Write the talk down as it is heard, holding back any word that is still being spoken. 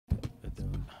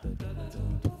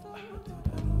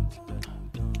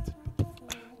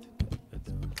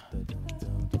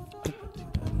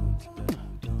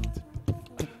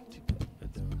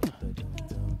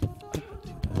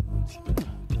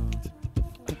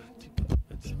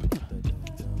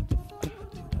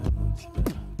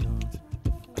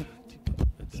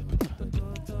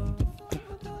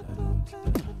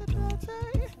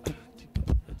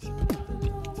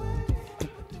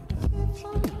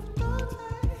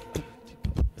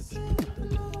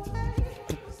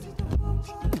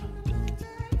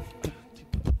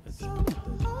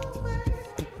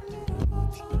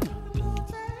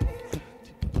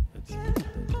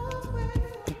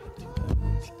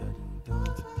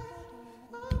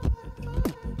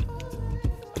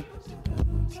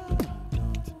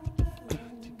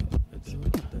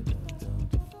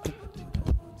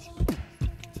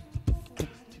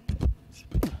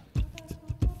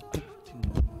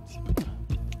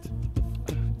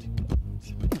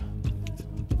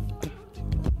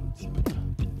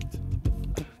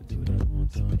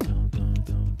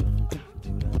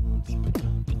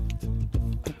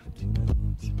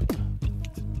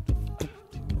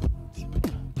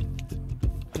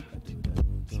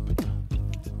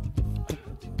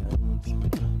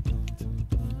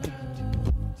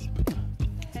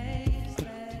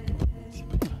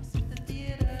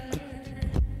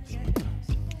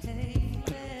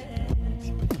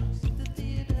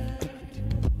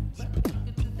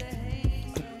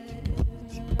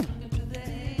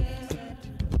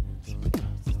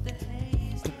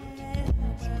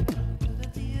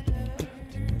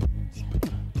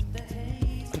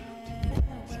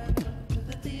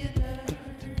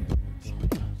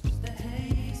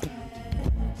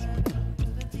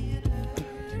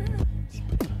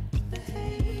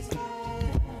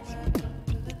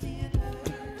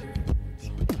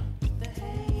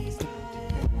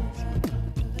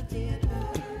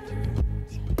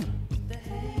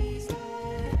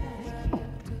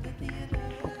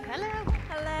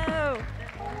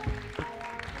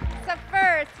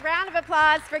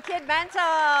Applause for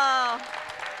Kidmental.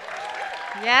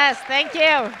 Yes, thank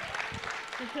you.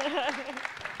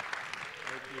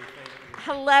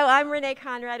 Hello, I'm Renee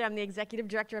Conrad. I'm the Executive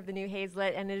Director of the new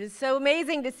Hazlett, and it is so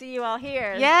amazing to see you all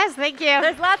here. Yes, thank you.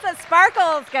 There's lots of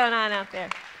sparkles going on out there.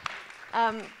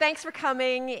 Thanks for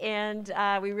coming, and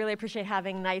we really appreciate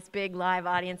having nice, big, live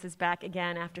audiences back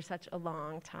again after such a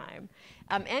long time.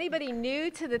 Anybody new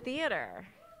to the theater?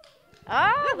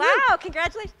 Oh, wow,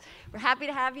 congratulations. We're happy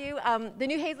to have you. The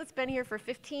new Hazlett's been here for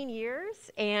 15 years,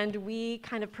 and we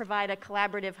kind of provide a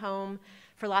collaborative home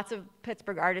for lots of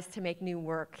Pittsburgh artists to make new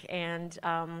work, and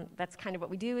that's kind of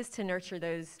what we do, is to nurture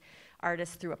those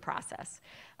artists through a process.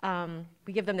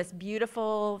 We give them this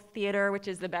beautiful theater, which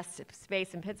is the best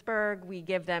space in Pittsburgh. We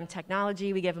give them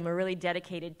technology. We give them a really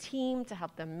dedicated team to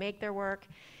help them make their work,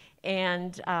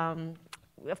 and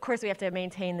of course, we have to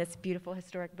maintain this beautiful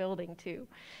historic building, too.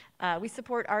 We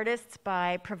support artists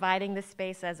by providing this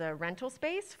space as a rental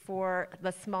space for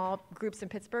the small groups in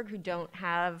Pittsburgh who don't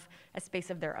have a space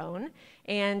of their own.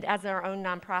 And as our own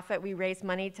nonprofit, we raise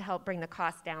money to help bring the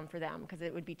cost down for them, because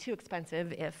it would be too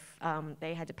expensive if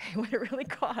they had to pay what it really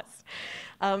costs.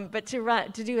 But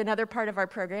to do another part of our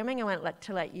programming, I want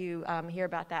to let you hear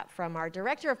about that from our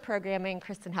Director of Programming,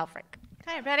 Kristen Helfrich.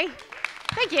 Hi, everybody.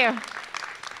 Thank you.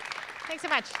 Thanks so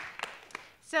much.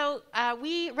 So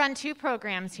we run two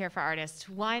programs here for artists.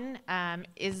 One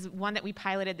is one that we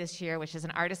piloted this year, which is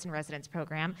an artist in residence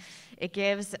program. It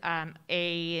gives an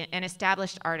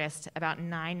established artist about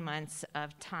 9 months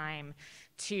of time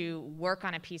to work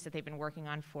on a piece that they've been working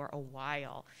on for a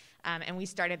while. And we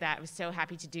started that. I was so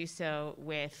happy to do so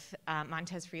with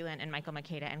Montez Freeland and Michael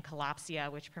Makeda and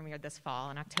Collapsia, which premiered this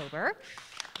fall in October.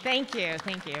 Thank you,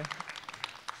 thank you.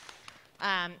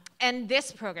 And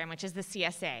this program, which is the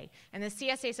CSA. And the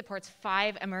CSA supports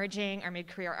 5 emerging or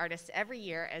mid-career artists every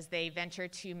year as they venture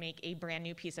to make a brand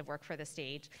new piece of work for the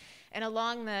stage. And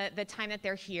along the time that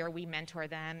they're here, we mentor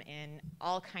them in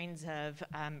all kinds of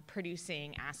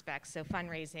producing aspects, so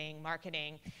fundraising,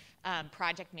 marketing,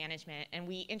 project management, and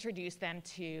we introduce them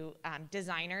to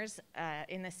designers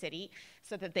in the city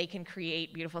so that they can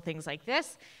create beautiful things like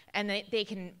this, and they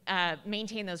can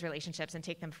maintain those relationships and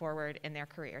take them forward in their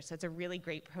career. So it's a really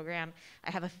great program.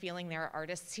 I have a feeling there are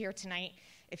artists here tonight.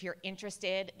 If you're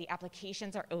interested, the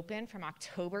applications are open from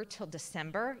October till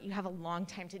December. You have a long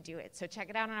time to do it, so check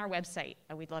it out on our website.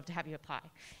 We'd love to have you apply.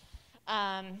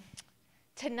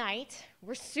 Tonight,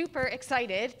 we're super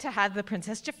excited to have the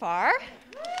Princess Jafar.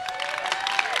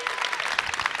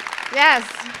 Yes,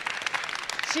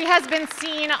 She has been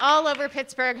seen all over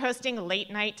Pittsburgh hosting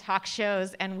late-night talk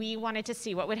shows, and we wanted to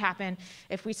see what would happen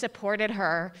if we supported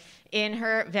her in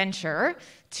her venture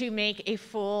to make a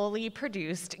fully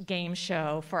produced game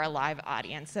show for a live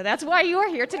audience. So that's why you are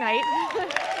here tonight.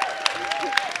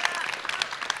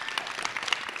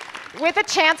 With a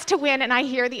chance to win, and I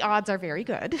hear the odds are very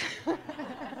good.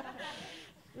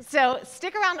 So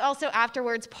stick around also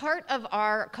afterwards. Part of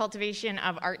our cultivation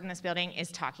of art in this building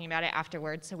is talking about it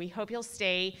afterwards. So we hope you'll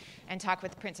stay and talk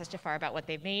with Princess Jafar about what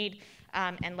they've made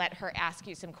and let her ask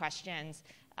you some questions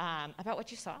about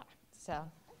what you saw. So,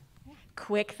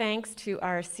 Quick thanks to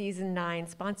our season 9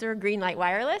 sponsor, Greenlight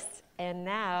Wireless. And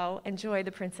now, enjoy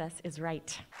The Princess is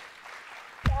Right.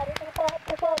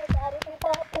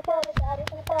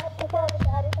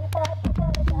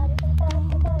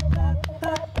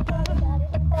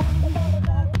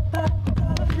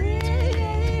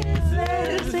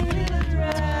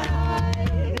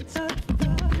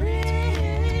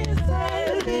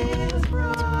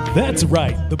 That's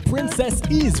right, the princess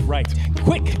is right.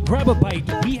 Quick, grab a bite.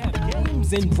 We have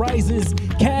games and prizes,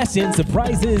 cash and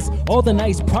surprises, all the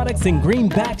nice products and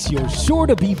greenbacks. You're sure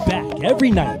to be back every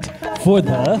night for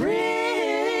the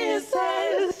Princess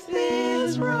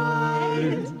is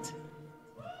Right.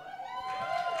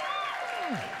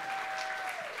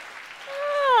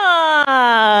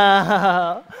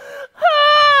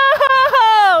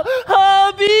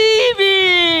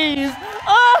 Habibis!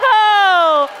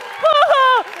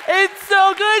 It's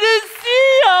so good to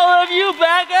see all of you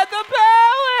back at the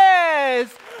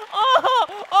palace!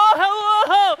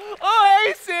 Hello!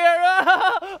 Hey,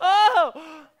 Sarah!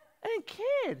 And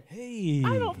kid! Hey!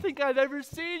 I don't think I've ever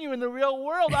seen you in the real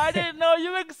world. I didn't know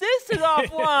you existed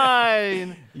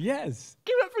offline! Yes.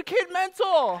 Give it up for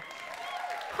kidmental!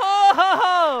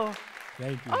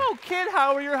 Thank you. Oh, kid,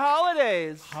 how were your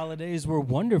holidays? Holidays were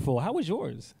wonderful. How was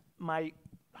yours? My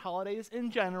holidays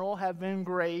in general have been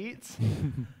great.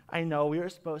 I know we were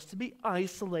supposed to be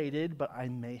isolated, but I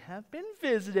may have been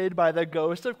visited by the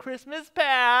ghost of Christmas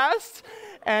past,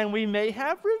 and we may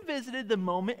have revisited the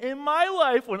moment in my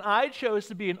life when I chose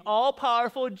to be an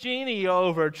all-powerful genie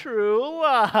over true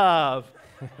love.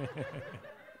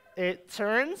 It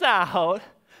turns out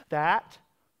that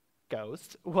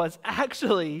ghost was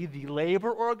actually the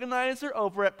labor organizer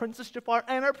over at Princess Jafar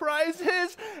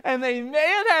Enterprises, and they may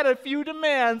have had a few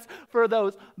demands for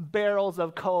those barrels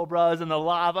of cobras and the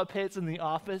lava pits in the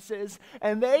offices,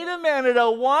 and they demanded a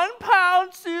 1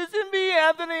 pound Susan B.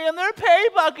 Anthony in their pay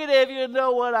bucket, if you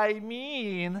know what I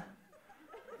mean.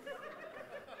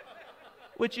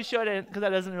 Which you shouldn't, because that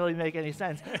doesn't really make any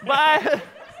sense. But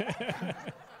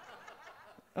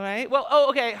all right. Well,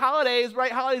 okay. Holidays, right?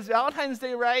 Holidays, Valentine's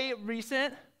Day, right?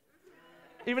 Recent.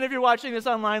 Even if you're watching this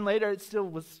online later, it still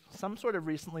was some sort of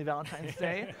recently Valentine's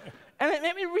Day. And it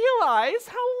made me realize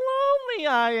how lonely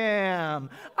I am.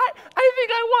 I think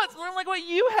I want something like what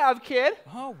you have, kid.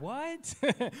 Oh, what?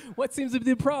 What seems to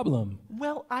be the problem?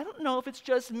 Well, I don't know if it's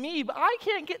just me, but I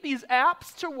can't get these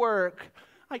apps to work.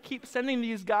 I keep sending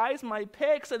these guys my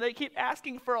pics, and they keep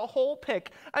asking for a whole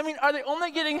pic. I mean, are they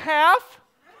only getting half?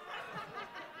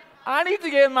 I need to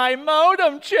get my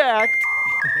modem checked.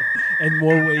 In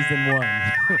more ways than one.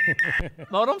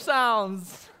 Modem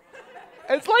sounds.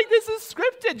 It's like this is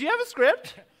scripted. Do you have a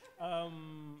script?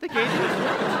 The game is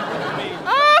scripted.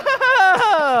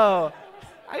 Oh!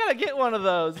 I gotta get one of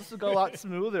those. This will go a lot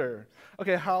smoother.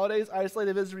 Okay, holidays,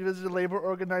 isolated, revisited, labor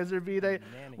organizer, V-Day.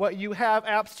 What you have,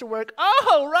 apps to work.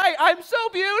 Oh, right, I'm so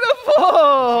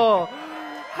beautiful.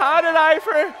 How did I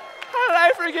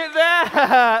forget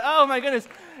that? Oh my goodness.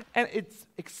 And it's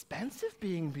expensive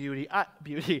being beauty. I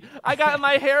got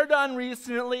my hair done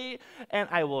recently, and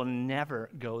I will never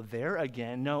go there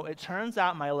again. No, it turns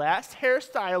out my last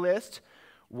hairstylist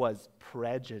was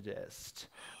prejudiced.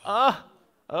 Yeah.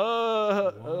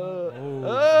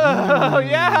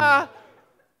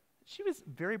 She was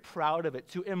very proud of it.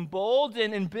 To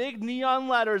embolden in big neon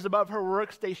letters above her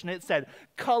workstation, it said,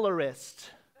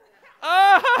 colorist.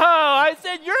 I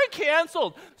said, you're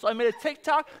canceled. So I made a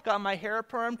TikTok, got my hair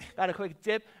permed, got a quick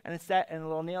dip, and a set, and a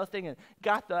little nail thing, and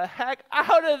got the heck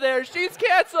out of there. She's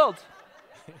canceled.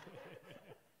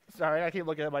 Sorry, I keep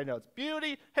looking at my notes.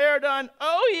 Beauty, hair done.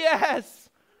 Oh, yes.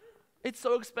 It's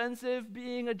so expensive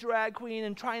being a drag queen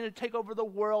and trying to take over the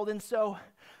world, and so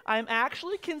I'm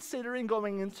actually considering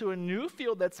going into a new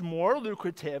field that's more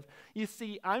lucrative. You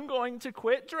see, I'm going to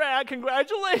quit drag.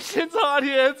 Congratulations,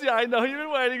 audience. Yeah, I know you've been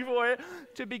waiting for it.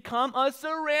 To become a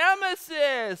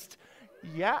ceramicist.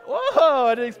 Yeah, whoa,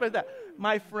 I didn't expect that.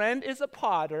 My friend is a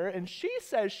potter, and she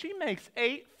says she makes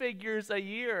 8 figures a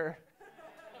year.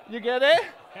 You get it?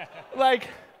 Like,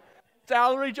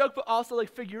 salary joke, but also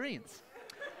like figurines.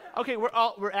 Okay,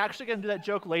 we're actually going to do that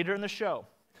joke later in the show.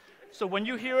 So when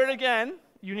you hear it again,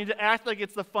 you need to act like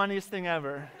it's the funniest thing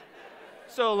ever.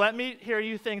 So let me hear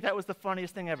you think that was the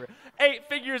funniest thing ever. 8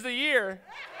 figures a year.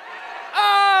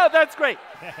 Oh, that's great.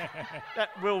 That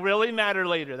will really matter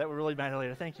later. That will really matter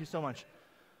later. Thank you so much.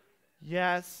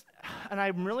 Yes, and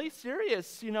I'm really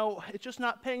serious. You know, it's just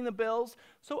not paying the bills.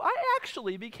 So I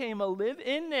actually became a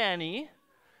live-in nanny.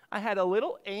 I had a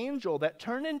little angel that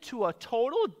turned into a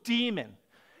total demon.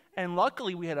 And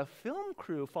luckily, we had a film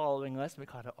crew following us. We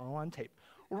caught it all on tape.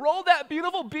 Roll that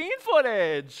beautiful bean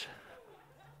footage.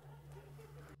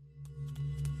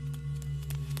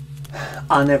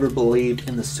 I never believed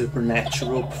in the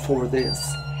supernatural before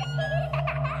this.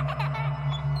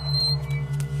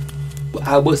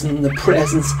 I was in the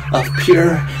presence of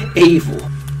pure evil.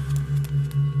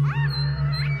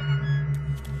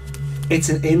 It's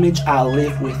an image I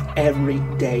live with every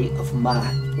day of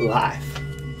my life.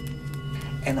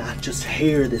 And I just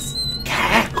hear this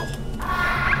cackle.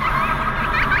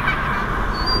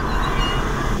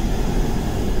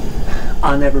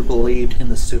 I never believed in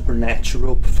the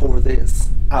supernatural before this.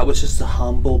 I was just a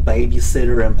humble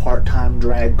babysitter and part-time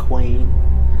drag queen.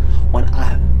 When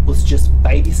I was just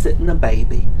babysitting a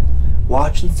baby,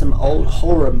 watching some old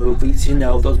horror movies, you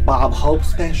know, those Bob Hope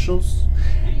specials,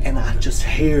 and I just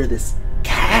hear this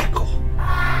cackle. And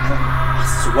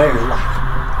I swear, like,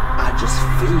 I just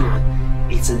feel it.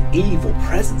 It's an evil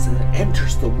presence and it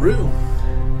enters the room.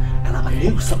 And I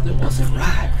knew something wasn't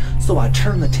right, so I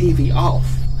turned the TV off.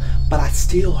 But I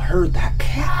still heard that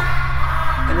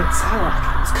cackle. And it sounded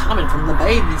like it was coming from the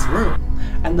baby's room.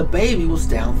 And the baby was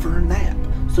down for a nap,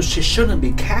 so she shouldn't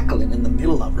be cackling in the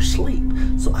middle of her sleep.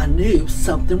 So I knew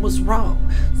something was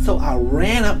wrong. So I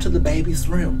ran up to the baby's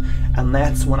room, and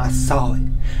that's when I saw it.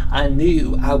 I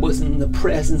knew I was in the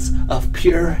presence of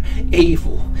pure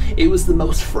evil. It was the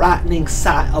most frightening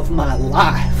sight of my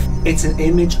life. It's an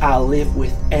image I live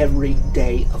with every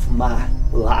day of my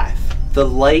life. The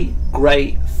late,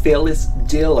 great Phyllis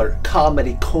Diller,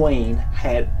 comedy queen,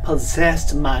 had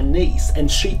possessed my niece, and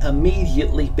she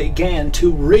immediately began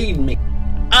to read me.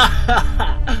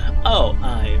 Oh,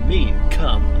 I mean,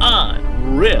 come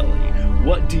on, really?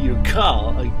 What do you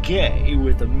call a gay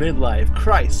with a midlife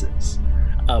crisis?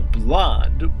 A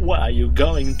blonde? What, are you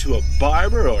going to a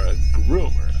barber or a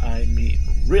groomer? I mean,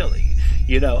 really?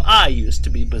 You know, I used to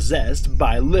be possessed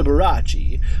by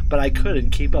Liberace, but I couldn't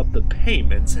keep up the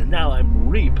payments, and now I'm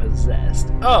repossessed.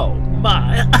 Oh,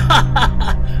 my.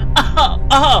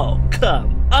 oh,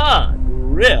 come on,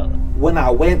 really? When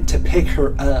I went to pick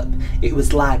her up, it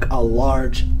was like a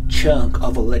large chunk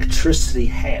of electricity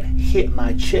had hit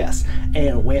my chest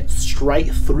and went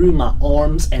straight through my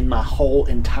arms and my whole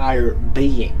entire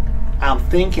being. I'm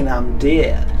thinking I'm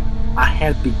dead. I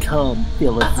had become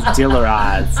Phyllis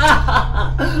Dillerized.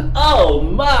 Oh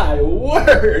my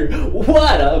word!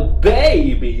 What a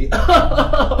baby!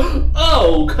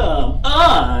 Oh, come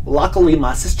on! Luckily,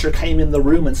 my sister came in the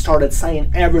room and started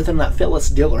saying everything that Phyllis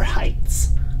Diller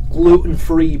hates.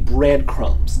 Gluten-free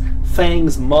breadcrumbs,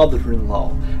 Fang's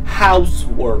mother-in-law,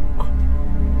 housework,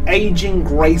 aging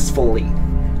gracefully,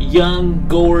 young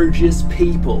gorgeous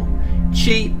people,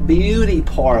 cheap beauty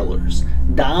parlors,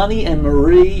 Donnie and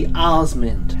Marie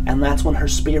Osmond. And that's when her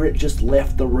spirit just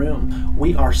left the room.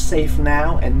 We are safe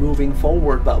now and moving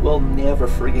forward, but we'll never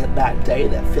forget that day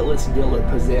that Phyllis Diller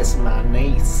possessed my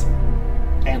niece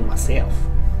and myself.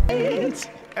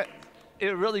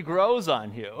 It really grows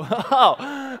on you.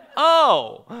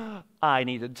 I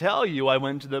need to tell you, I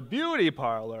went to the beauty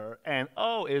parlor, and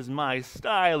is my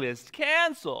stylist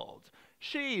canceled?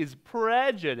 She's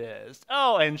prejudiced.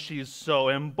 And she's so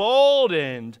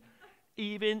emboldened.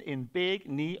 Even in big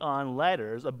neon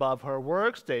letters above her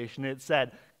workstation, it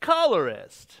said,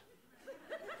 colorist.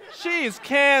 She's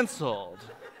canceled.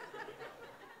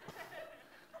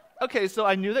 Okay, so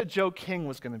I knew that Joe King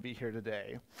was going to be here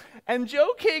today. And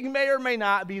Joe King may or may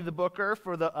not be the booker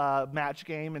for the match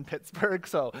game in Pittsburgh,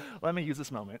 so let me use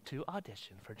this moment to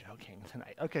audition for Joe King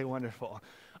tonight. Okay, wonderful.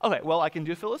 Okay, well, I can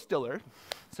do Phyllis Diller,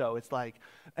 so it's like,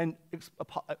 and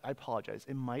I apologize,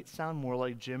 it might sound more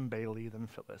like Jim Bailey than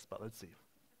Phyllis, but let's see.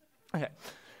 Okay.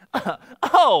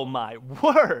 Oh my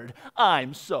word,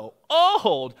 I'm so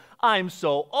old. I'm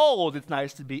so old, it's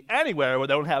nice to be anywhere where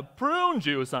they don't have prune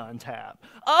juice on tap.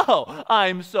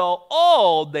 I'm so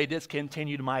old, they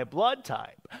discontinued my blood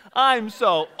type. I'm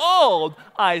so old,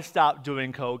 I stopped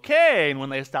doing cocaine when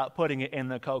they stopped putting it in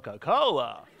the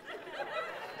Coca-Cola.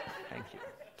 Thank you.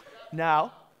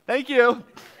 Now, thank you.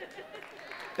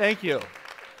 Thank you.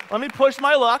 Let me push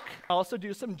my luck. I'll also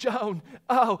do some Joan.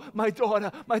 My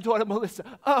daughter Melissa.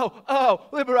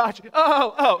 Liberace.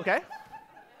 Okay.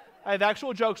 I have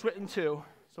actual jokes written too,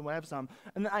 so I have some.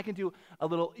 And then I can do a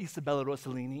little Isabella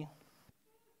Rossellini.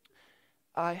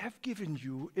 I have given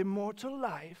you immortal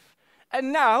life,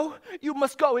 and now you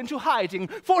must go into hiding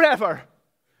forever.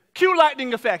 Cue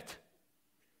lightning effect.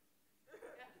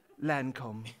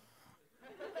 Lancome.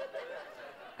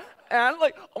 And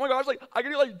like, oh my gosh, like I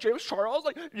can do like James Charles,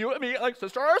 like you and me, like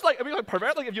sisters, like I mean like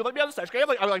perfect. Like if you let me on the sex game,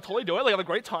 like I would like totally do it. Like have a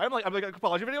great time. Like I'm like a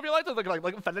apology video if you like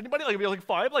offend anybody, like it'd be like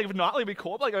fine. Like if not, like it'd be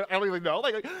cool. Like I don't really know.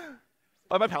 Like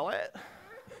buy my palette.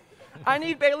 I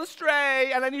need Bayless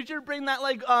Stray, and I need you to bring that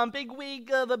like big wig,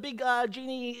 the big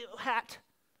genie hat.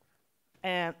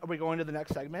 And are we going to the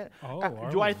next segment?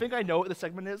 Do I think I know what the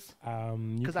segment is?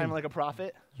 Because I'm like a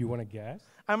prophet. You want to guess?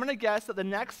 I'm going to guess that the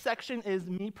next section is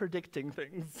me predicting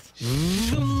things.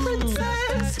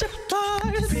 Princess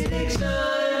Jafar's prediction.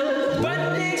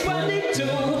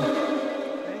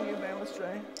 Thank you, Bayless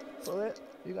Stray. Pull it.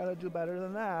 You got to do better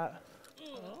than that.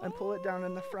 And pull it down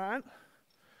in the front.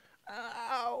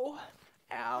 Ow.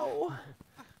 Ow.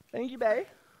 Thank you, Bay.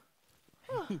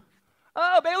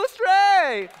 Oh, Bayless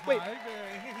Stray! Wait,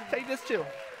 take this too.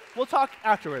 We'll talk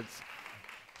afterwards.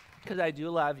 Because I do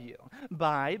love you.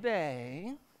 Bye,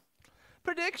 Bay.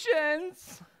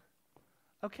 Predictions!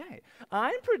 Okay,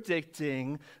 I'm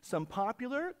predicting some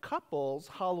popular couples'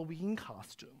 Halloween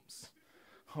costumes.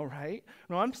 All right?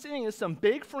 Now, I'm seeing is some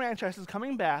big franchises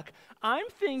coming back. I'm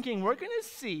thinking we're going to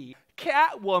see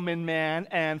Catwoman Man,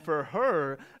 and for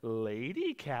her,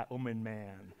 Lady Catwoman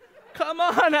Man. Come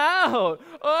on out.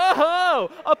 Oh,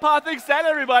 Apothic said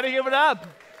everybody, give it up.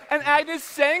 And Agnes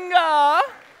Senga.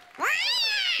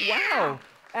 Wow.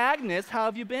 Agnes, how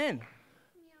have you been?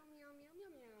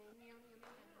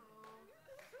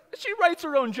 She writes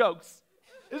her own jokes.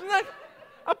 Isn't that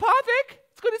Apothic?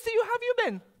 It's good to see you. How have you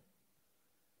been?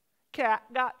 Cat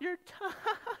got your tongue.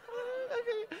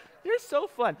 You're so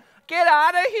fun. Get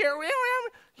out of here.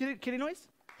 Kitty noise?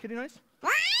 Kitty noise?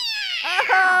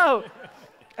 Oh!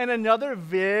 And another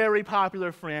very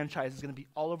popular franchise is going to be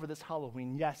all over this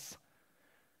Halloween. Yes.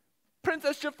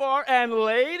 Princess Jafar and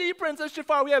Lady Princess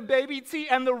Jafar. We have Baby T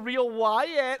and the real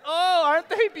Wyatt. Oh, aren't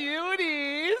they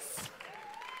beauties?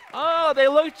 Oh, they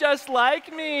look just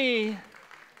like me.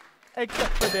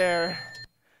 Except for they're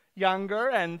younger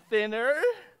and thinner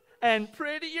and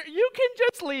prettier. You can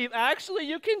just leave. Actually,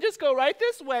 you can just go right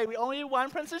this way. We only have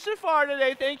one Princess Jafar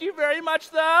today. Thank you very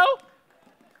much, though.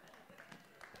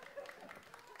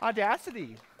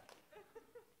 Audacity.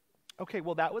 Okay,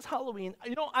 well, that was Halloween.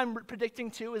 You know what I'm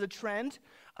predicting, too, is a trend?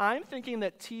 I'm thinking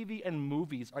that TV and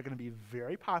movies are going to be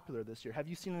very popular this year. Have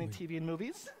you seen any TV and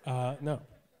movies? No.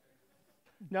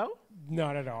 No?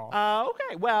 Not at all.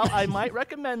 Okay, well, I might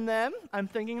recommend them. I'm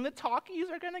thinking the talkies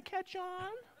are going to catch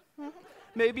on.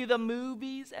 Maybe the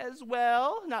movies as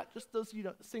well. Not just those,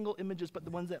 single images, but the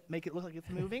ones that make it look like it's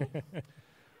moving.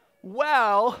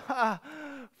 Well,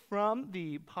 from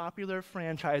the popular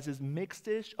franchises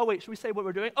Mixed-ish. Oh, wait, should we say what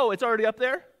we're doing? Oh, it's already up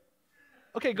there?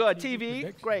 Okay, good.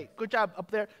 TV. Great. Good job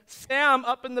up there. Sam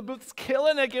up in the booth's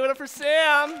killing it. Give it up for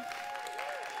Sam.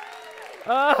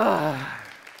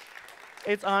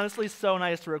 It's honestly so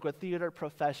nice to work with theater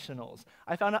professionals.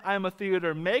 I found out I'm a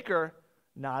theater maker,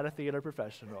 not a theater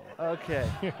professional. Okay.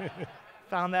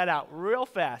 Found that out real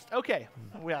fast. Okay.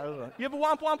 You have a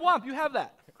womp, womp, womp. You have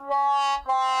that.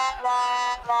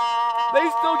 They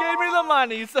still gave me the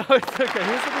money, so it's okay.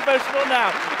 Who's the professional now?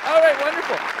 All right,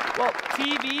 wonderful. Well,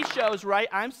 TV shows, right?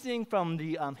 I'm seeing from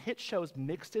the hit shows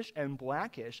Mixed-ish and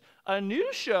Blackish, a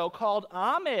new show called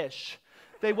Amish.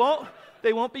 They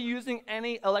won't be using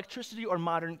any electricity or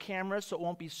modern cameras, so it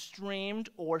won't be streamed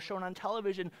or shown on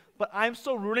television. But I'm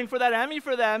still rooting for that Emmy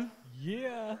for them.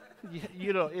 Yeah.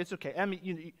 It's okay. Emmy,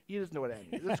 you just know what Emmy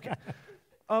is. It's okay.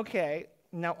 Okay.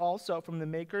 Now, also from the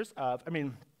makers of,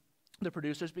 the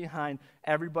producers behind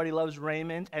Everybody Loves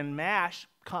Raymond and MASH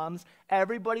comes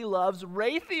Everybody Loves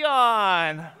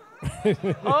Raytheon.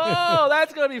 Oh,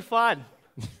 that's going to be fun.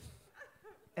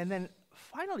 And then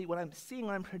finally, what I'm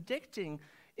predicting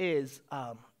is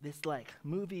this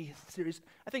movie series.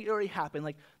 I think it already happened,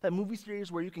 like that movie series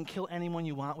where you can kill anyone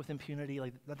you want with impunity,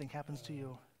 like nothing happens to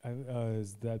you.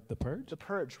 Is that The Purge? The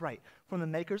Purge, right. From the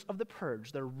makers of The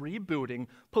Purge, they're rebooting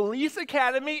Police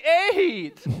Academy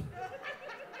 8.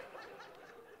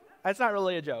 That's not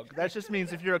really a joke. That just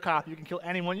means if you're a cop, you can kill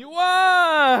anyone you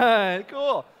want.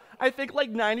 Cool. I think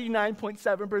like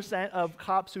 99.7% of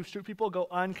cops who shoot people go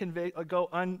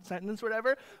unsentenced or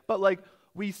whatever, but like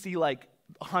we see like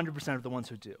 100% of the ones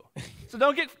who do. So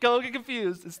don't get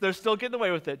confused. They're still getting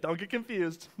away with it. Don't get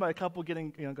confused by a couple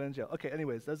going to jail. Okay,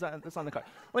 anyways, that's on the card.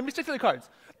 Let me stick to the cards.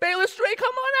 Bayless Stray,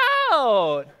 come on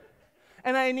out!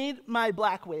 And I need my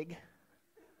black wig.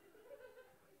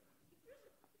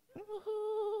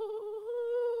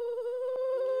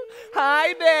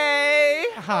 Hi, Bay.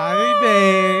 Hi,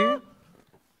 Bay.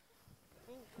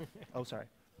 Oh, sorry.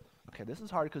 Okay, this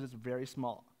is hard because it's very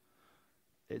small.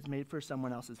 It's made for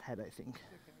someone else's head, I think.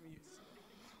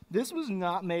 This was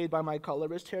not made by my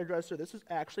colorist hairdresser. This is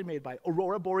actually made by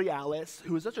Aurora Borealis,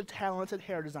 who is such a talented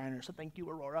hair designer. So thank you,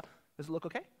 Aurora. Does it look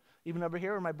okay? Even over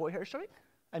here where my boy hair is showing?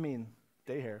 I mean,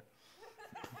 day hair.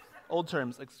 Old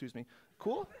terms, excuse me.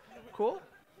 Cool? Cool?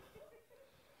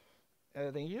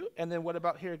 Thank you. And then what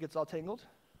about here? It gets all tangled?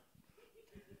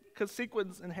 Because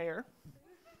sequins in hair,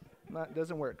 that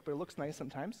doesn't work, but it looks nice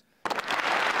sometimes.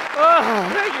 Oh,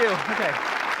 thank you. Okay.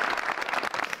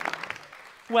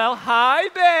 Well, hi,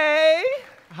 Bay.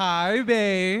 Hi,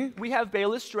 Bay. We have Bay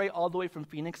Lestray all the way from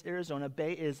Phoenix, Arizona.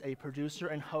 Bay is a producer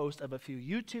and host of a few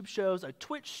YouTube shows, a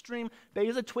Twitch stream. Bay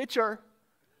is a Twitcher.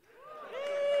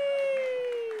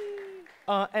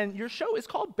 And your show is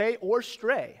called Bay or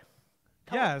Stray.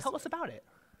 Tell us about it.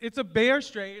 It's a Bay or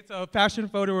Stray. It's a fashion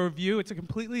photo review. It's a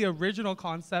completely original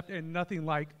concept and nothing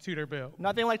like Tudor Boot.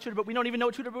 Nothing like Tudor Boot. We don't even know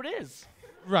what Tudor Boot is.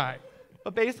 Right.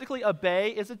 But basically, a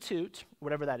bay is a toot,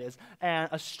 whatever that is, and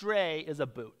a stray is a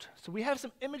boot. So we have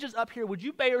some images up here. Would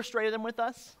you bay or stray them with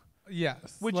us?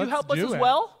 Yes. Would you help us do as it.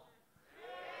 well?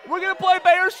 We're going to play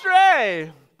bay or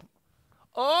stray.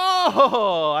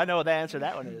 Oh, I know what the answer to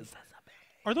that one is.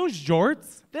 Are those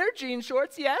jorts? They're jean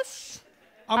shorts, yes.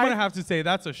 I'm going to have to say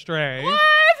that's a stray. What?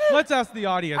 Let's ask the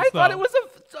audience, I thought it was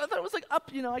like up,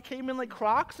 you know, I came in like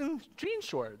Crocs and jean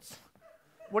shorts.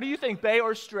 What do you think, bay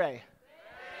or stray?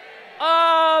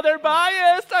 Oh, they're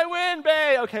biased. I win,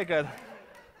 Bay. Okay, good.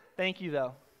 Thank you,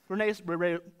 though. Renee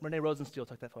Rosensteel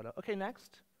took that photo. Okay,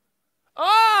 next.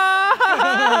 Oh,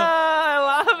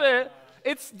 I love it.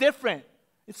 It's different.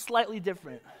 It's slightly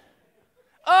different.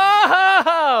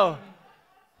 Oh!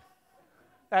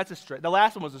 That's a stray. The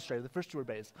last one was a stray. The first two were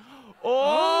bays.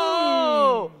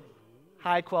 Oh!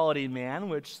 High quality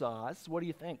manwich sauce. What do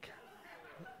you think?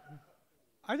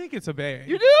 I think it's a bay.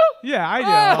 You do? Yeah, I do.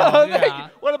 Oh, yeah. thank you.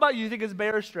 What about you? You think it's bay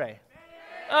or stray?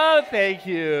 Oh, thank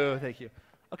you. Thank you.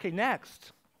 Okay,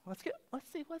 next. Let's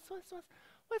see what's one.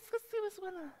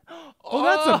 Oh,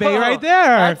 that's a bay right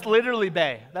there. That's literally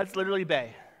bay. That's literally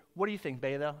bay. What do you think,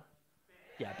 bay though?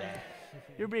 Yeah, bay.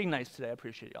 You're being nice today. I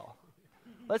appreciate y'all.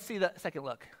 Let's see the second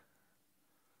look.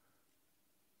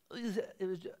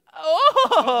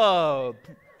 Oh!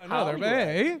 Another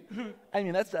bay. I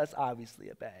mean, that's obviously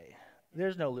a bay.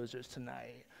 There's no losers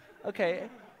tonight. Okay.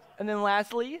 And then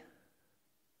lastly.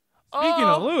 Speaking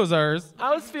of losers.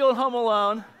 I was feeling home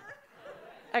alone.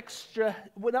 Extra.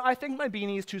 Well, no, I think my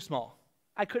beanie is too small.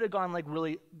 I could have gone like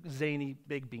really zany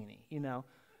big beanie, you know,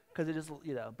 because it just,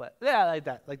 you know, but yeah,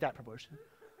 like that proportion.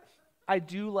 I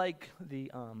do like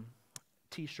the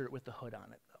T-shirt with the hood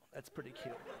on it, though. That's pretty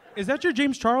cute. Is that your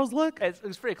James Charles look?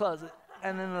 It's pretty close.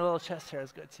 And then the little chest hair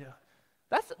is good, too.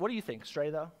 What do you think, stray,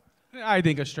 though? I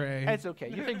think a stray. It's okay.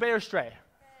 You think bay or stray?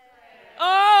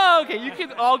 Oh, okay. You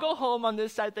can all go home on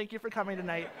this side. Thank you for coming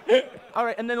tonight. All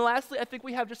right. And then lastly, I think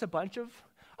we have just a bunch of.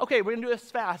 Okay, we're going to do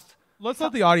this fast. Let's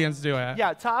let the audience do it.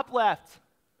 Yeah, top left.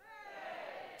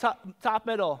 Top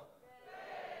middle.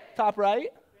 Top right.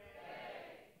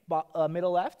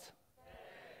 Middle left.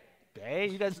 Bay.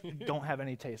 You guys don't have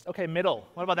any taste. Okay, middle.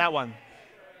 What about that one?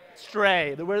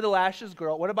 Stray. Where are the lashes,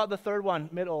 girl? What about the third one?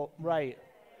 Middle right.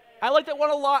 I like that one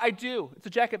a lot. I do. It's a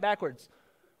jacket backwards.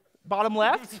 Bottom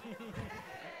left.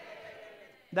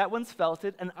 That one's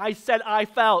felted, and I said I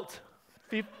felt.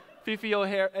 Fifi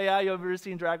O'Hare, AI, you ever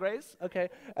seen Drag Race? Okay.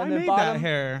 And I then made bottom, that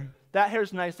hair. That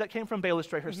hair's nice. That came from Bay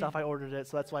Lestray herself. I ordered it,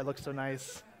 so that's why it looks so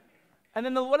nice. And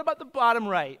then what about the bottom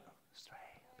right? Stray,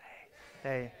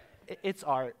 Bay. Hey, it's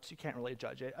art. You can't really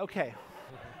judge it. Okay.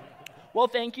 Well,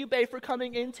 thank you, Bay, for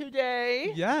coming in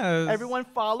today. Yes. Everyone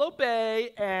follow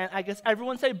Bay, and I guess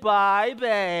everyone say bye,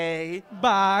 Bay.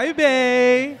 Bye,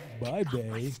 Bay. Bye,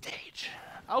 Bay. Stage.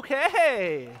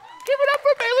 Okay. Give it up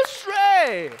for Bay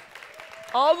Lestray.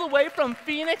 All the way from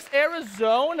Phoenix,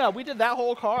 Arizona. We did that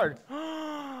whole card.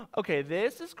 Okay,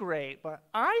 this is great, but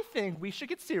I think we should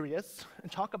get serious and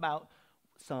talk about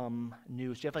some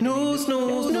news. Do you have like News.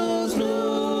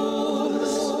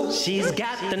 She's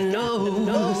got the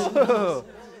nose.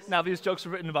 Now, these jokes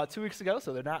were written about 2 weeks ago,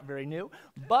 so they're not very new.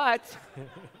 But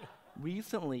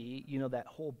recently, you know, that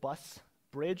whole bus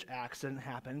bridge accident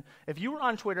happened. If you were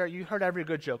on Twitter, you heard every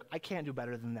good joke. I can't do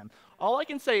better than them. All I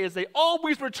can say is they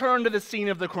always return to the scene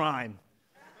of the crime.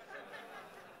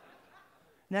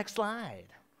 Next slide.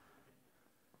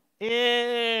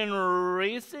 In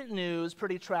recent news,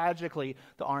 pretty tragically,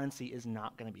 the RNC is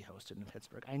not going to be hosted in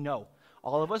Pittsburgh. I know.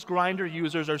 All of us Grindr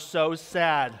users are so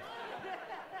sad.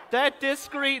 That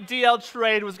discreet DL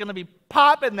trade was going to be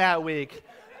popping that week.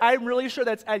 I'm really sure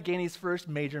that's Ed Gainey's first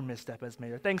major misstep as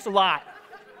mayor. Thanks a lot.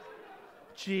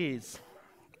 Jeez.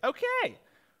 Okay.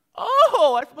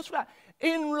 Oh, I almost forgot.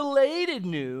 In related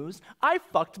news, I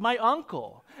fucked my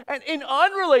uncle. And in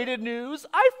unrelated news,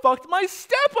 I fucked my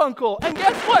step-uncle. And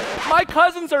guess what? My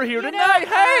cousins are here tonight.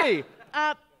 Hey!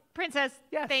 Princess,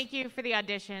 Yes. thank you for the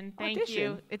audition. Thank you.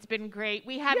 Audition? It's been great.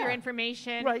 We have your Yeah.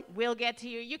 information. Right. We'll get to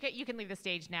you. You can leave the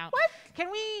stage now. What?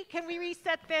 Can we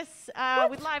reset this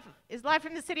with live? Is Live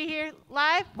from the City here?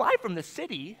 Live? Live from the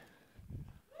city.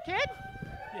 Kid?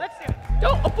 Let's do it.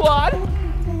 Don't applaud.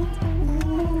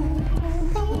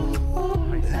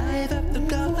 Live after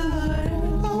dark.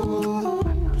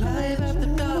 Live after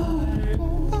dark.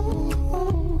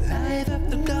 Live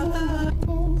after dark.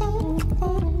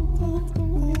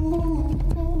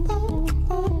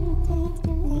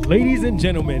 Ladies and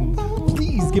gentlemen,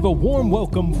 please give a warm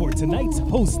welcome for tonight's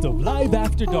host of Live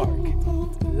After Dark,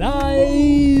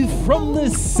 Live from the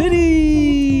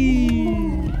City!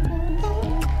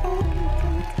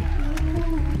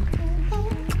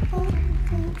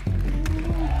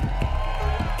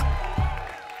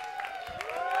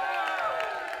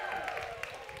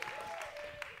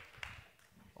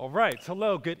 All right,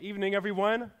 hello, good evening,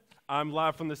 everyone. I'm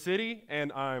Live from the City,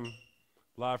 and I'm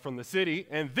Live from the City,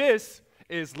 and this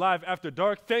is Live After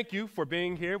Dark. Thank you for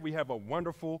being here. We have a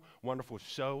wonderful, wonderful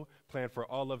show planned for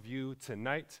all of you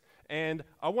tonight, and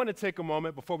I want to take a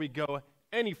moment before we go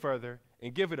any further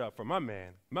and give it up for my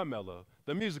man, my mellow,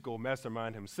 the musical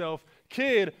mastermind himself,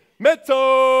 kidmental!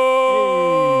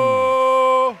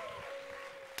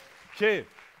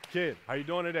 Kid, how you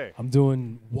doing today? I'm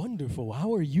doing wonderful.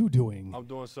 How are you doing? I'm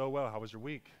doing so well. How was your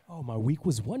week? Oh, my week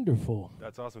was wonderful.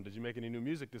 That's awesome. Did you make any new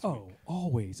music this week? Oh,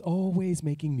 always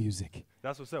making music.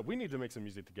 That's what's up. We need to make some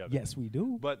music together. Yes, we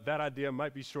do. But that idea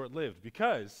might be short-lived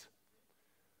because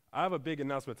I have a big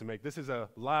announcement to make. This is a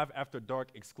Live After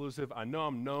Dark exclusive. I know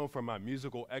I'm known for my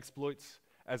musical exploits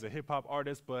as a hip-hop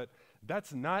artist, but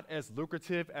that's not as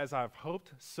lucrative as I've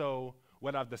hoped. So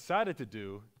what I've decided to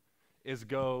do is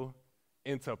go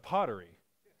into pottery.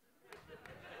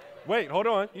 Wait, hold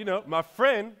on. You know, my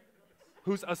friend,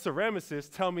 who's a ceramicist,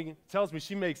 tells me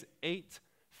she makes 8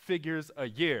 figures a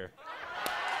year.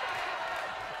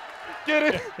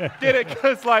 Get it? Get it?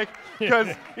 Because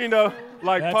you know,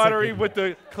 like That's pottery with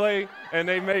the clay, and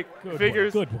they make Good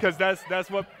figures. one, good one. Because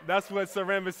that's what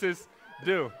ceramicists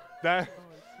do. That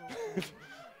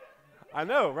I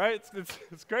know, right?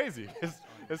 It's crazy.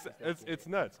 It's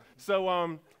nuts.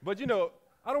 So but you know,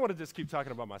 I don't want to just keep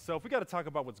talking about myself. We got to talk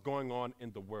about what's going on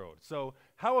in the world. So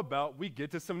how about we get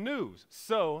to some news?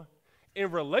 So in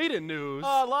related news,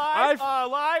 Live.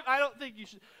 I don't think you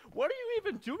should. What are you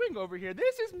even doing over here?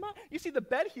 This is my. You see, the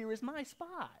bed here is my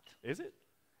spot. Is it?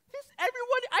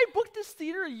 Everyone. I booked this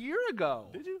theater a year ago.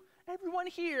 Did you? Everyone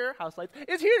here, House Lights,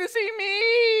 is here to see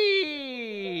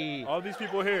me. All these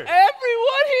people here.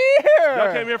 Everyone here.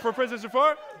 Y'all came here for Princess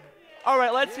Jafar? All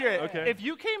right, let's hear it. Okay. If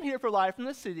you came here for Live from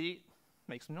the City,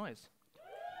 make some noise.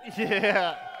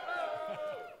 Yeah.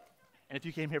 And if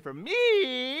you came here for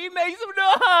me, make some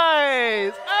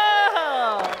noise.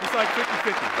 Oh. It's like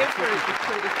 50-50. It's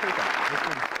pretty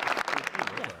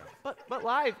tough. But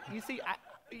Live, you see,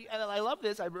 I love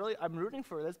this. I'm rooting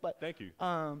for this. But Thank you.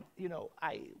 you know,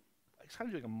 I was kind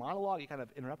of doing a monologue. You kind of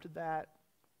interrupted that.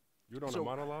 You're doing a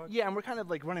monologue? Yeah, and we're kind of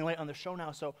like running late on the show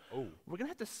now, so Oh. we're gonna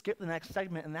have to skip the next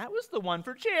segment, and that was the one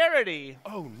for charity.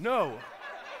 Oh no.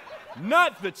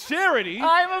 Not the charity.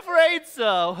 I'm afraid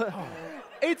so.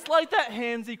 It's like that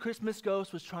handsy Christmas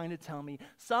ghost was trying to tell me,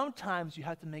 sometimes you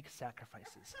have to make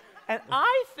sacrifices. And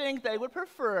I think they would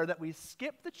prefer that we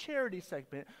skip the charity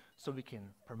segment so we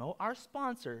can promote our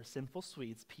sponsor, Simple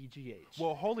Sweets PGH.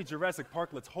 Well, holy Jurassic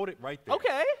Park, let's hold it right there.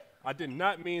 Okay. I did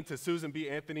not mean to Susan B.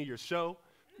 Anthony your show.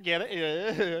 Get it?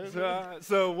 Yeah.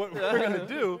 So what we're going to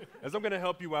do is I'm going to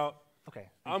help you out. Okay.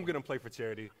 I'm going to play for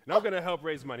charity, and I'm going to help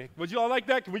raise money. Would you all like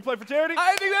that? Can we play for charity?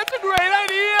 I think that's a great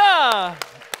idea.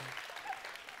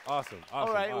 Awesome.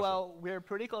 All right, awesome. well, we're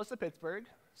pretty close to Pittsburgh,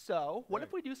 so what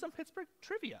if we do some Pittsburgh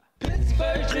trivia?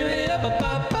 Pittsburgh trivia.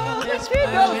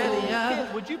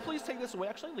 Kid, would you please take this away?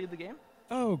 Actually, lead the game.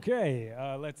 Okay,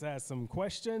 let's ask some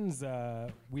questions.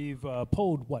 We've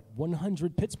polled,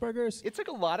 100 Pittsburghers? It took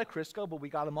a lot of Crisco, but we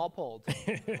got them all polled. I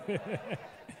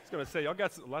was going to say, y'all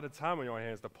got a lot of time on your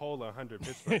hands to poll 100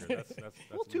 Pittsburghers. That's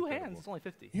Well, 2 incredible. hands. It's only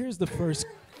 50. Here's the first.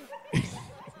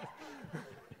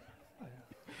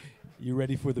 You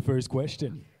ready for the first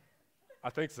question?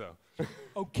 I think so.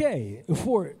 Okay,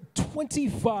 for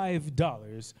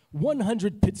 $25,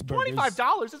 100 Pittsburghers.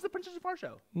 $25 is the Princess Jafar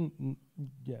show.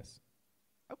 Yes.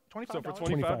 Oh, $25. So for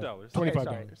 $25. $25.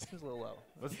 Sorry, this is a little low.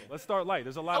 Let's start light.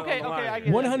 There's a lot Okay, on the line. I here. get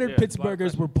it. 100 Yeah,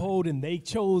 Pittsburghers were polled, and they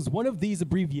chose one of these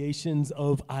abbreviations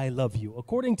of I love you.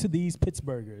 According to these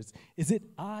Pittsburghers, is it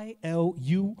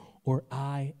ILU or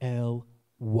ILY?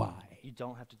 You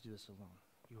don't have to do this alone.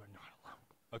 You are not alone.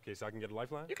 Okay, so I can get a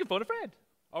lifeline? You can phone a friend.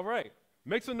 All right.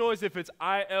 Make some noise if it's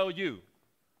ILU.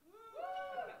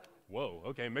 Whoa,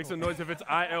 okay. Make some noise if it's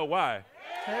ILY.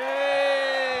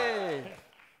 Hey!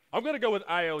 I'm going to go with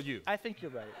ILU. I think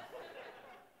you're right.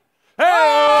 Hey!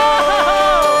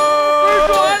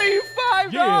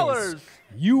 $25! Yes,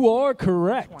 you are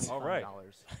correct. All right.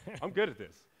 I'm good at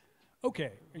this.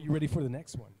 Okay, are you ready for the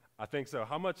next one? I think so.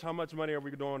 How much money are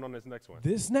we doing on this next one?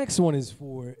 This next one is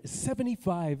for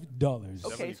 $75.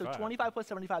 Okay, so 25 plus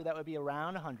 75, that would be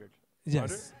around 100.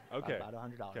 Yes, 100? Okay. About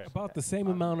 $100. Okay. about the same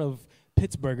amount of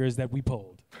Pittsburghers that we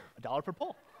polled. $1 per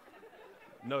poll.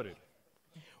 Noted.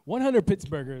 100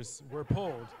 Pittsburghers were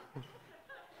polled.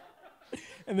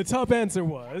 And the top answer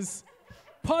was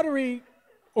pottery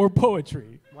or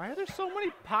poetry. Why are there so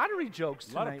many pottery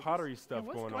jokes A lot tonight? of pottery stuff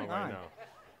what's going on going right on? now.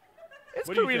 It's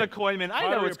What do you Karina think? Koyman. I Pottery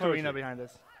know or it's Karina poetry? behind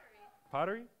us.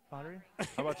 Pottery? Pottery?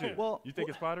 How about you? Well, you think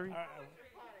it's pottery?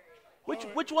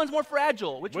 Which one's more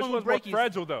fragile? Which Which one one's would more break you?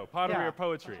 fragile, though? Pottery Yeah. or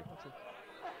poetry?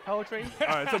 Poetry? All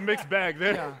right, it's a mixed bag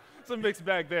there. Yeah. It's a mixed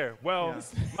bag there. Well,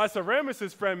 my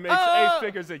ceramicist friend makes Oh! 8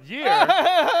 figures a year,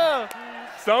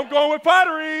 so I'm going with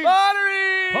pottery.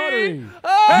 Pottery! Pottery.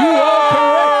 Oh! You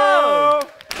are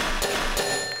correct.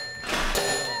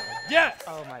 Yes,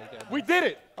 Oh my goodness. we did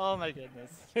it. Oh my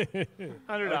goodness. $100.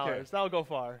 Okay. That'll go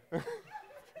far.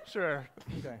 Sure.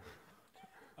 Okay.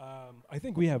 I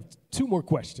think we have 2 more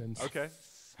questions. Okay.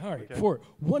 All right, Okay. for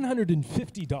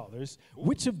 $150,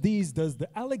 which of these does the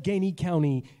Allegheny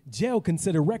County Jail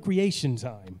consider recreation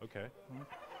time? Okay.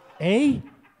 A,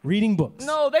 reading books.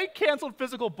 No, they canceled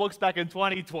physical books back in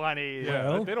 2020. Yeah,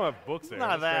 Well, they don't have books there.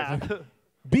 Not That's crazy. that.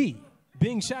 B,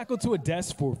 being shackled to a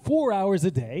desk for 4 hours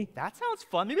a day. That sounds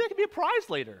fun. Maybe that could be a prize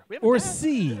later. We haven't Or done that.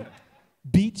 C,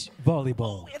 beach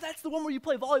volleyball. Yeah, that's the one where you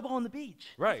play volleyball on the beach.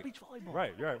 Right. Beach volleyball.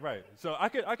 Right. So I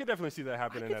could definitely see that I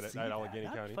happening could at see that. Allegheny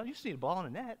That'd be County. fun. You just need a ball in a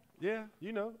net. Yeah,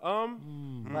 you know.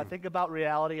 But think about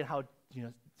reality and how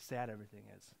sad everything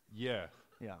is. Yeah.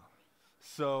 Yeah.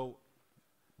 So,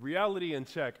 reality in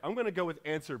check. I'm gonna go with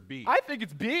answer B. I think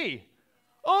it's B.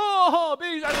 Oh,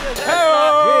 B. That's Hey,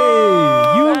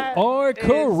 you That are is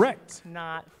correct.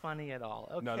 not funny at all.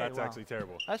 Okay, no, that's well, actually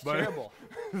terrible. That's But- terrible.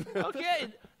 Okay,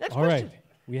 next All right, question.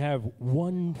 we have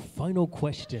one final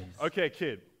question. Okay,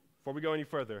 kid. Before we go any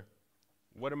further,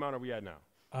 what amount are we at now?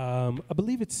 I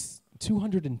believe it's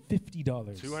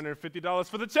 $250. $250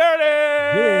 for the charity.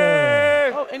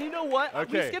 Yeah. Oh, and you know what? We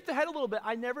Okay. skipped ahead a little bit.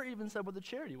 I never even said what the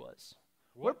charity was.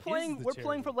 We're playing. the We're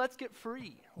playing charity? for Let's Get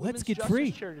Free. Let's Women's Get Justice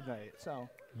Free. Charity tonight. So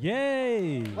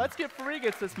Yay. Let's Get Free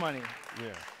gets this money.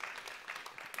 Yeah.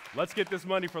 Let's get this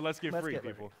money for Let's Get Let's Free, Get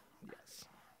people. Yes.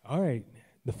 All right,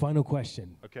 the final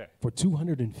question. Okay. For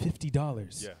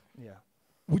 $250. Yeah. Yeah.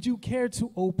 Would you care to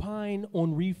opine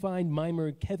on refined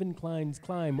mimer Kevin Kline's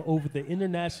climb over the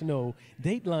international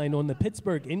date line on the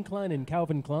Pittsburgh Incline and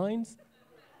Calvin Klein's?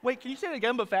 Wait, can you say it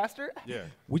again but faster? Yeah.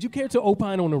 Would you care to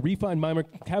opine on a refined mimer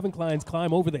Calvin Klein's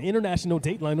climb over the international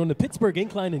date line on the Pittsburgh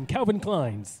Incline and Calvin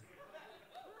Klein's?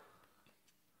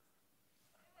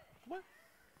 What?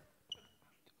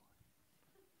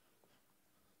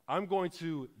 I'm going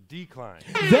to decline.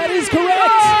 That is correct.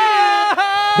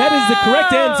 That is the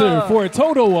correct answer for a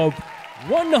total of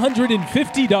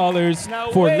 $150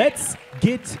 Now for wait. Let's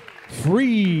Get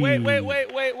Free. Wait.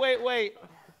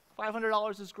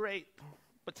 $500 is great,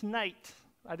 but tonight,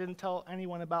 I didn't tell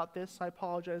anyone about this, I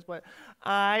apologize, but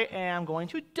I am going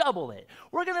to double it.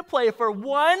 We're going to play for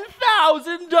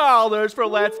 $1,000 for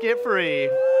Let's Get Free.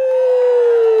 All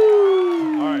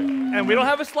right. And we don't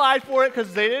have a slide for it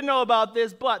because they didn't know about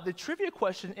this, but the trivia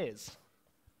question is,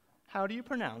 how do you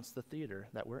pronounce the theater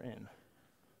that we're in?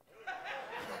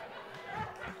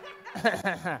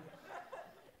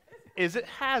 Is it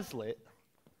Hazlett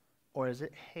or is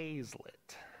it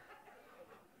Hazlett?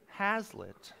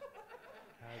 Hazlett.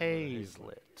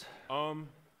 Hazlett.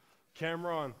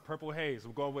 Cameron, Purple Haze.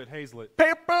 I'm going with Hazlett.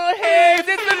 Purple Haze!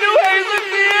 It's the new Hazlett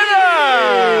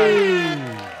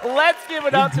Theater! Let's give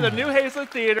it up to the new Hazlett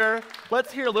Theater.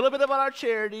 Let's hear a little bit about our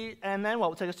charity, and then what?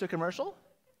 We'll take us to a commercial?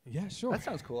 Yeah, sure. That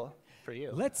sounds cool for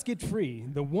you. Let's Get Free,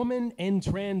 the woman and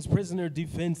trans prisoner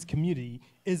defense community,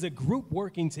 is a group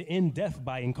working to end death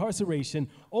by incarceration,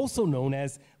 also known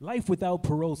as life without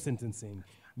parole sentencing.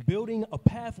 building a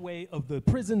pathway of the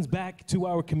prisons back to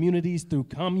our communities through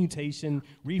commutation,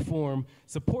 reform,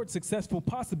 support successful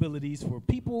possibilities for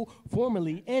people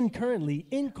formerly and currently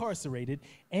incarcerated,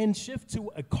 and shift to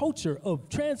a culture of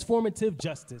transformative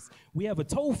justice. We have a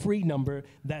toll-free number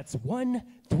that's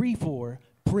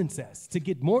 134-PRINCESS to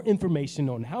get more information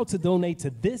on how to donate to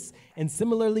this and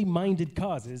similarly minded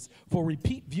causes. For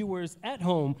repeat viewers at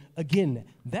home, again,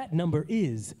 that number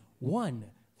is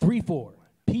 134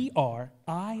 PRINCESS.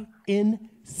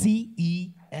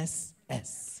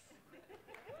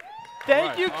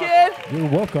 Thank you, kid. You're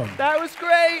welcome. That was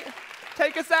great.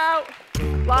 Take us out.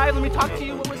 Live, let me talk to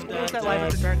you. What was that live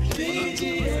after dark?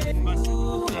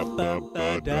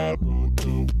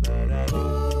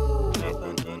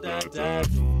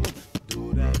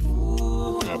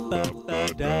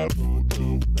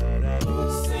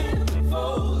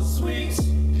 Sinful sweets,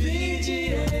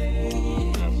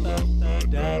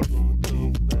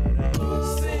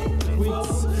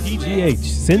 PGH,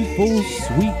 Sinful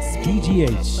Sweets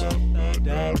PGH.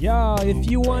 Y'all, if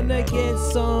you wanna get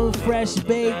some fresh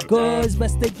baked goods,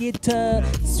 best to get to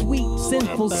Sweet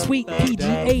Sinful Sweet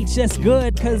PGH. That's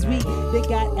good, cause they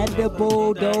got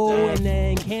edible dough and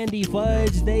then candy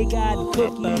fudge. They got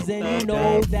cookies and you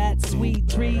know that sweet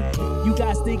treat. You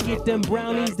got to get them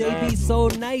brownies, they be so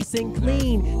nice and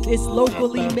clean. It's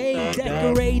locally made,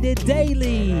 decorated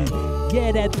daily.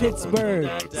 Yeah, that Pittsburgh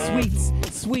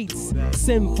sweets,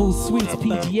 Sinful Sweets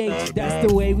PGH. That's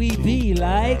the way we be,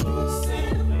 like.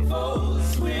 Sinful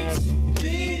sweets,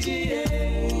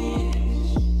 PGH.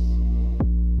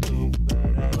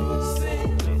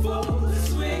 Sinful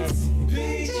sweets,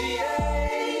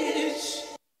 PGH.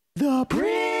 The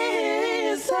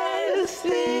princess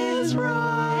is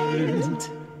right.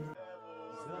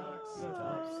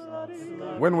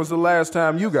 When was the last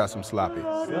time you got some sloppy?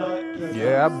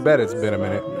 Yeah, I bet it's been a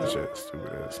minute. Shit,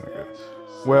 stupid ass nigga.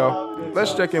 Well,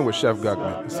 let's check in with Chef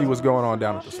Guckman and see what's going on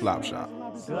down at the slop shop.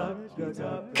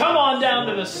 Come on down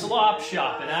to the slop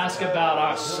shop and ask about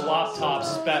our slop top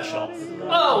special.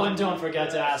 Oh, and don't forget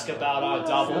to ask about our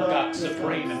double guck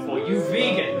supreme. And for you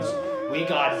vegans, we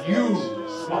got you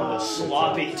on the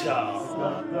sloppy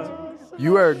top.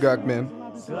 You heard Guckman.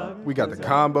 We got the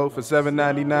combo for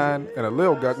 $7.99 and a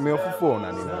Lil Guck meal for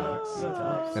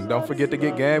 $4.99. And don't forget to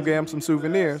get Gam some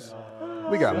souvenirs.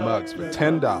 We got mugs for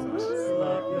 $10.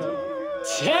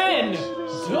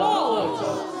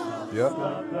 $10? Yep,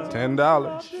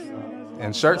 $10.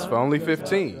 And shirts for only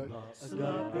 $15.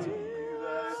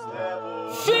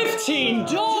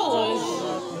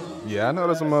 $15? Yeah, I know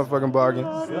that's a motherfucking bargain.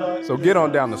 So get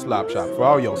on down to Slop Shop for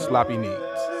all your sloppy needs.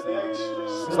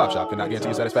 Slop Shop cannot guarantee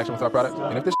you satisfaction with our products.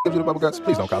 And if this gives you the bubble guts,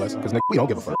 please don't call us, because we don't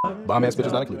give a fuck. Bomb ass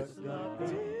bitches not included.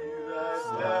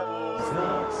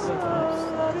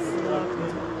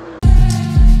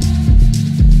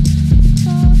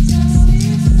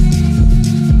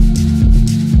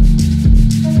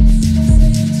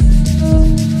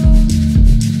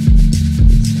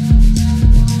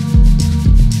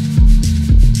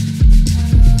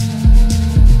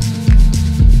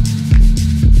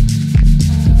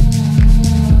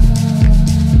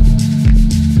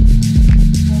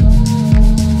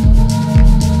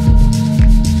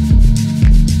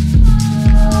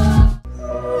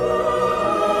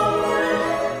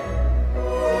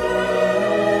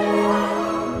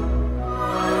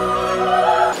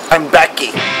 I'm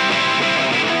Becky.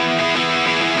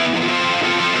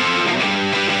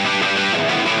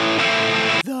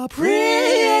 The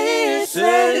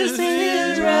princess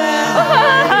is right.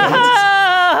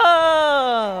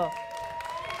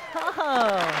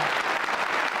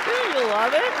 Do you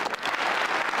love it?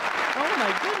 Oh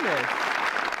my goodness.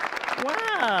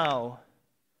 Wow.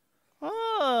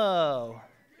 Oh.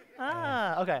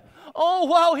 Okay. Oh,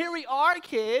 wow, here we are,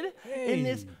 kid. Hey. In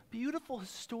this beautiful,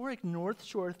 historic North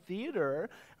Shore Theater.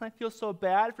 And I feel so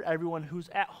bad for everyone who's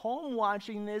at home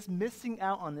watching this, missing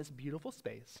out on this beautiful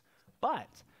space.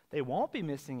 But they won't be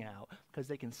missing out because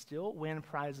they can still win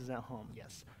prizes at home.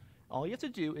 Yes. All you have to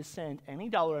do is send any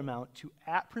dollar amount to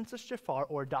 @Princess Jafar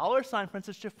or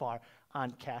 $Princess Jafar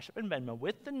on Cash App and Venmo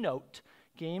with the note,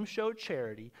 Game Show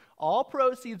Charity. All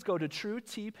proceeds go to True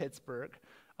Tea Pittsburgh.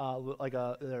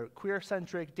 They're a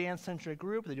queer-centric, dance-centric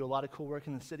group. They do a lot of cool work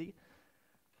in the city.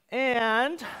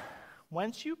 And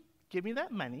once you give me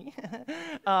that money,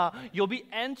 you'll be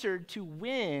entered to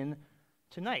win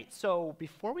tonight. So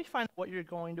before we find out what you're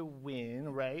going to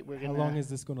win, right, we're going to... How long is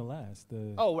this going to last?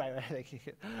 Oh, right.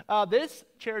 This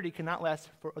charity cannot last,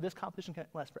 this competition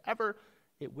cannot last forever.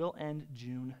 It will end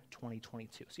June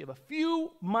 2022. So you have a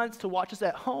few months to watch us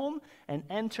at home and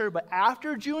enter, but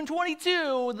after June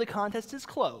 22, the contest is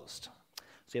closed.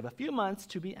 So you have a few months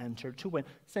to be entered to win.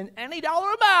 Send any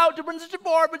dollar amount to Princess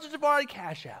Jafar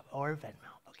Cash App, or Venmo.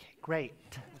 Okay, great.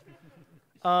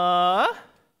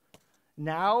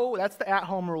 Now, that's the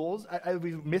at-home rules. Are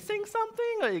we missing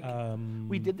something? Like,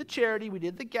 we did the charity, we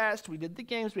did the guest, we did the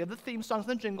games, we have the theme songs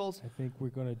and the jingles. I think we're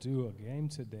going to do a game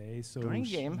today, so During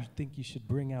game. I think you should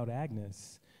bring out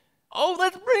Agnes. Oh,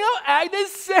 let's bring out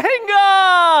Agnes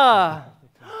Senga!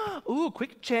 Ooh,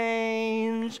 quick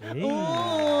change. Hey.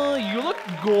 Ooh, you look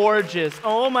gorgeous.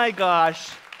 Oh my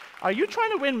gosh. Are you trying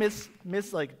to win Miss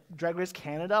like Drag Race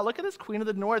Canada? Look at this Queen of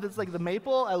the North. It's like the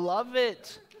maple. I love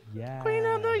it. Yeah. Queen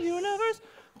of the universe.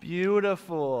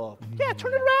 Beautiful. Yeah,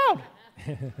 turn it around.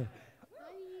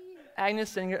 Agnes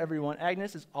Singer, everyone.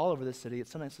 Agnes is all over the city. It's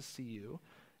so nice to see you.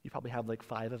 You probably have like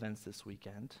 5 events this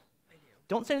weekend.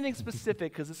 Don't say anything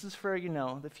specific because this is for, you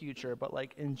know, the future. But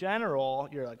like in general,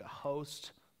 you're like a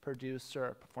host,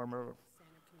 producer, performer,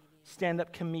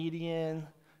 stand-up comedian,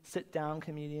 sit-down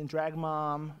comedian, drag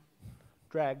mom,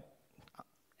 drag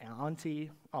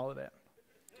auntie, all of it.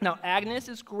 Now, Agnes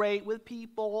is great with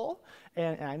people,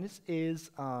 and Agnes is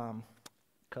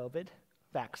COVID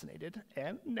vaccinated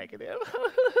and negative.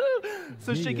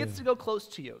 So she gets to go close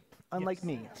to you, unlike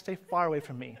me. Stay far away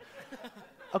from me.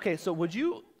 Okay, so would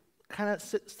you kind of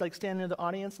stand near the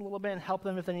audience a little bit and help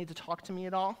them if they need to talk to me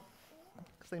at all?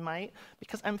 Because they might.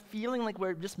 Because I'm feeling like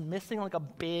we're just missing like a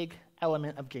big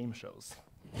element of game shows.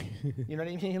 You know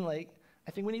what I mean? Like,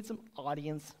 I think we need some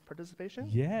audience participation.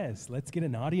 Yes, let's get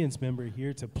an audience member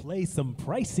here to play some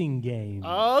pricing game.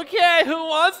 Okay, who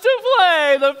wants to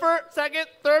play the first, second,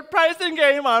 third pricing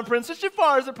game on Princess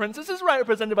Jafar's The Princess is Right,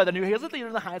 presented by the new Hazlett Theater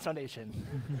and the Hyatt Foundation?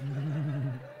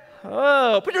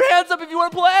 Oh, put your hands up if you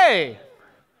want to play.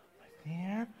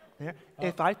 There.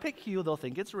 If I pick you, they'll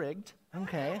think it's rigged.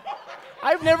 Okay.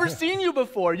 I've never seen you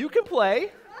before. You can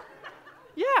play.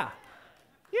 Yeah,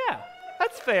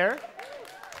 that's fair.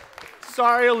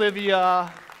 Sorry,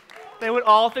 Olivia. They would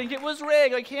all think it was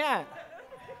rigged. I can't.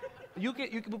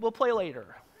 We'll play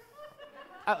later.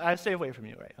 I stay away from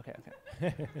you, right? Okay.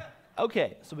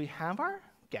 Okay, so we have our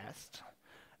guest,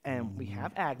 and we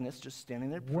have Agnes just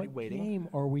standing there waiting. What game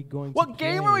are we going to What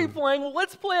game are we playing? Well,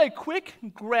 let's play a quick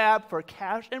grab for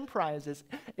cash and prizes.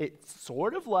 It's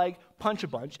sort of like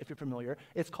Punch-a-Bunch, if you're familiar.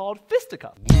 It's called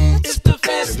Fisticuff. It's the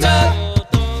fisticuff.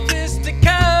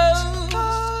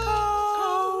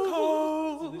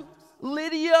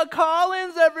 Lydia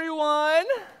Collins, everyone.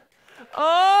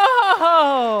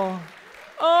 Oh,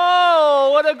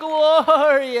 what a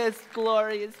glorious,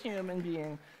 glorious human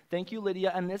being. Thank you,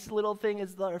 Lydia. And this little thing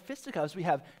is our fisticuffs. We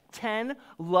have 10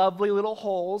 lovely little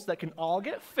holes that can all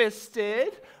get fisted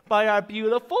by our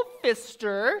beautiful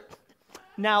fister.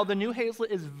 Now, the new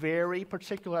Hazlett is very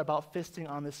particular about fisting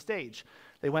on this stage.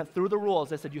 They went through the rules.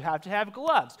 They said you have to have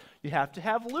gloves. You have to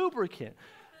have lubricant.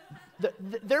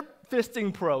 They're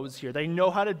fisting pros here. They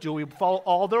know how to do it. We follow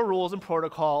all the rules and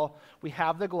protocol. We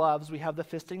have the gloves. We have the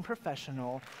fisting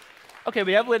professional. Okay,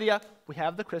 we have Lydia. We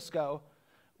have the Crisco.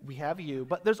 We have you.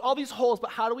 But there's all these holes,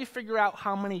 but how do we figure out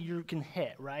how many you can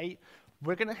hit, right?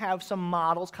 We're going to have some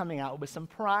models coming out with some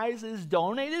prizes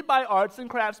donated by Arts and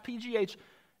Crafts PGH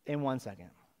in 1 second.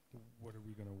 What are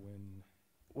we going to win?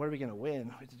 What are we going to win?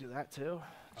 We have to do that too?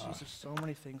 Jeez, there's so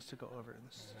many things to go over in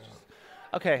this.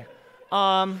 Okay.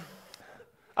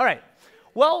 All right.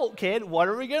 Well, kid, what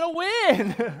are we going to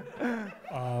win?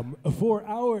 For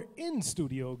our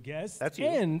in-studio guests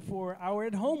and for our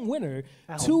at-home winner,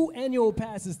 2 annual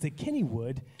passes to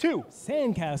Kennywood. 2.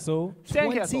 Sandcastle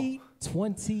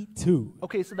 2022.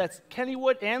 Okay, so that's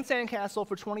Kennywood and Sandcastle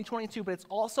for 2022, but it's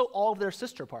also all of their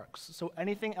sister parks. So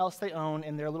anything else they own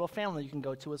in their little family you can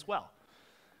go to as well.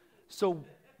 So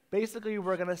basically,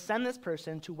 we're going to send this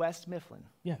person to West Mifflin.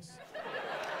 Yes.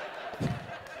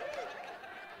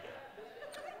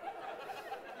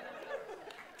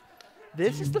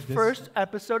 This is the first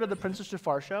episode of the Princess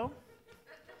Jafar show.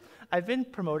 I've been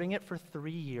promoting it for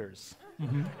 3 years.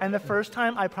 And the first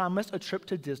time I promised a trip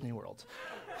to Disney World.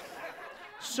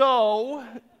 So,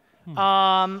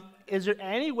 is there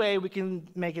any way we can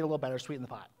make it a little better, sweeten the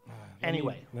pot?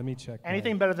 Let me check.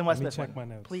 Anything better than West Mifflin? Check my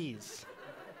notes. Please.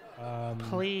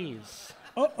 Please.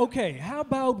 Oh, okay, how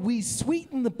about we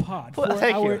sweeten the pot for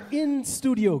Thank our you.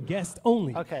 in-studio guest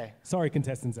only? Okay. Sorry,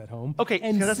 contestants at home. Okay,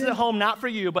 contestants at home, not for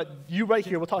you, but you right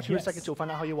here. We'll talk to you in a second, too. We'll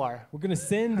find out how you are. We're going to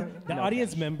send the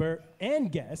audience member and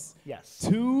guest Yes.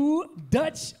 to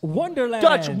Dutch Wonderland.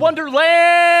 Dutch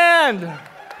Wonderland!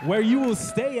 where you will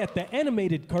stay at the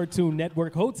Animated Cartoon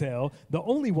Network Hotel, the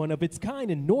only one of its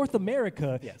kind in North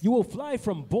America. Yes. You will fly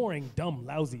from boring, dumb,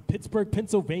 lousy Pittsburgh,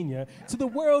 Pennsylvania to the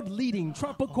world-leading,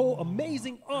 tropical,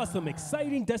 amazing, awesome,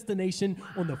 exciting destination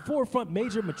on the forefront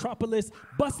major metropolis,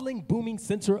 bustling, booming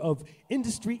center of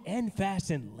industry and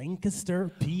fashion,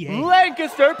 Lancaster, PA.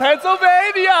 Lancaster,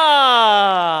 Pennsylvania!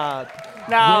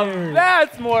 Now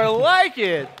that's more like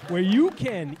it. Where you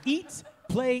can eat,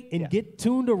 play, and get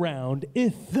tuned around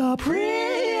if the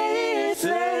princess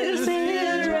is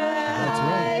right.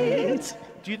 That's right.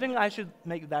 Do you think I should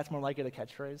make "That's More Like It" a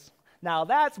catchphrase? Now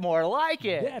that's more like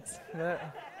it. That's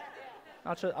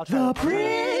I'll try.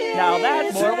 Now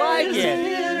that's more like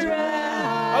it.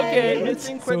 Okay,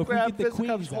 missing, quick So if we grab, get the physical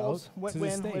queens holes, out win, to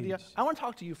the Lydia. stage. I want to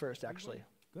talk to you first, actually.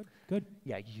 Good.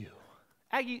 Yeah, you.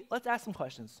 Aggie, let's ask some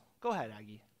questions. Go ahead,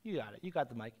 Aggie. You got it. You got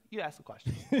the mic. You ask the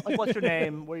question. Like, what's your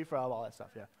name? Where are you from? All that stuff.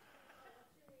 Yeah.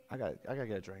 I gotta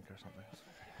get a drink or something.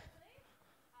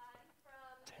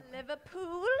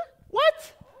 Liverpool?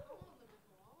 What?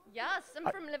 Yes, I'm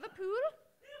from Liverpool.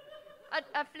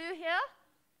 I flew here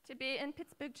to be in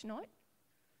Pittsburgh tonight.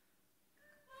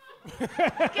 Good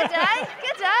day.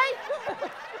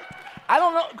 I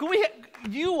don't know.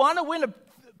 Do you want to win a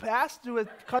pass to a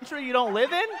country you don't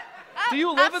live in? Do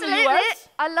you live in the U.S.?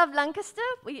 I love Lancaster.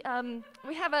 We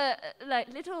have a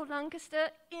little Lancaster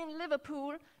in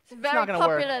Liverpool. It's very not gonna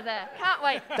work. popular there. Can't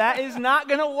wait. That is not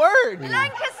gonna work.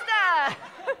 Lancaster.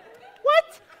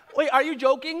 What? Wait, are you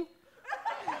joking?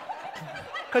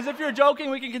 Because if you're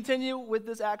joking, we can continue with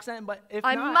this accent. But if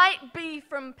I not, might be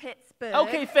from Pittsburgh.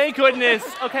 okay, thank goodness.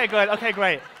 Okay, good. Okay,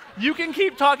 great. You can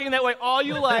keep talking that way all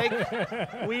you like.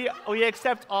 We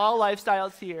accept all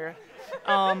lifestyles here.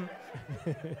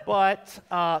 But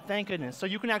thank goodness. So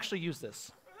you can actually use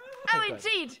this. Okay, Oh, good.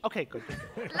 indeed. Okay, good.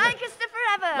 Lancaster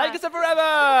forever. Lancaster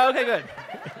forever. Okay, good.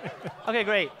 Okay,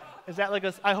 great. Is that like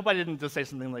a? I hope I didn't just say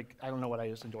something like I don't know what I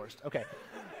just endorsed. Okay.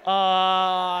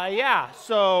 Yeah.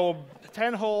 So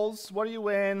 10 holes. What do you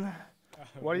win?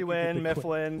 What do you win?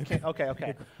 Mifflin.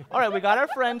 Okay. All right. We got our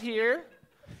friend here,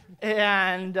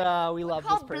 and we love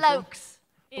this person. Blokes.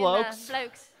 Blokes.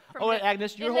 Blokes. Oh, wait,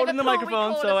 Agnes, you're holding the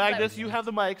microphone, so Agnes, you have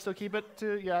the mic, so keep it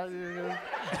to,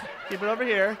 keep it over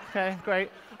here. Okay, great.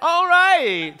 All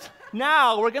right,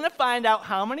 now we're gonna find out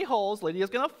how many holes Lydia's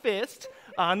gonna fist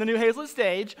on the new Hazlett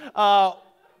stage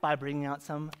by bringing out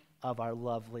some of our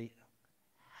lovely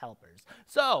helpers.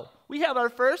 So, we have our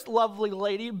first lovely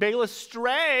lady, Bayla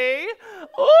Stray.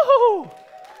 Ooh!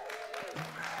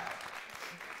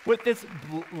 With this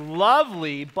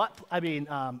lovely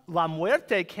La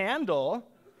Muerte candle.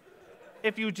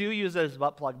 If you do use it as a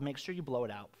butt plug, make sure you blow it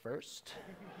out first.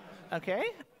 Okay?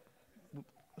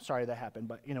 Sorry that happened,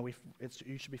 but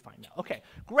you should be fine now. Okay,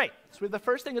 great. So the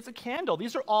first thing is a candle.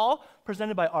 These are all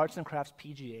presented by Arts and Crafts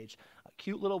PGH, a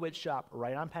cute little witch shop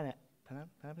right on Penn.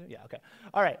 Yeah, okay.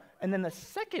 All right, and then the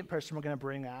second person we're gonna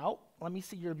bring out, let me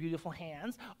see your beautiful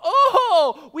hands.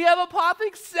 Oh, we have a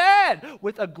popping set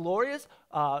with a glorious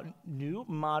new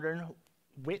modern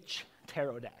witch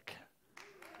tarot deck.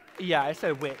 Yeah, I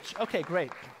said witch. Okay,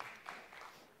 great.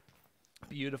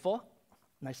 Beautiful.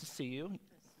 Nice to see you.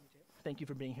 Thank you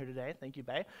for being here today. Thank you,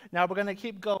 Bay. Now we're going to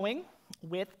keep going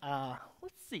with,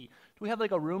 let's see. Do we have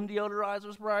like a room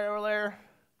deodorizer spray over there?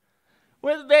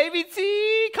 With Baby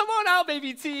T. Come on out,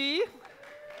 Baby T.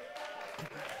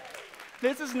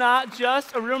 This is not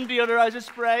just a room deodorizer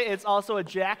spray. It's also a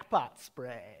jackpot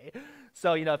spray.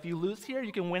 So, if you lose here,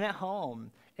 you can win at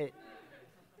home.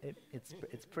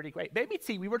 It's pretty great. Baby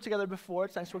T, we worked together before.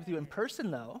 It's nice to work with you in person,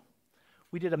 though.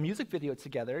 We did a music video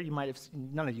together. You might have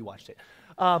none of you watched it.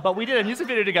 But we did a music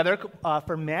video together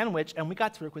for Manwich, and we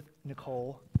got to work with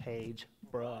Nicole Paige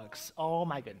Brooks. Oh,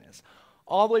 my goodness.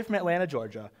 All the way from Atlanta,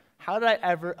 Georgia. How did I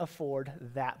ever afford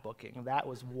that booking? That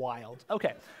was wild.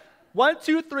 Okay. 1,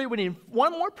 2, 3. We need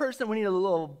one more person. We need a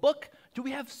little book. Do we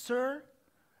have Sir?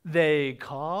 They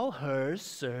call her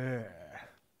Sir.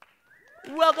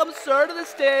 Welcome, Sir, to the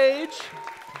stage.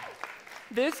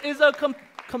 This is a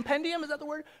compendium, is that the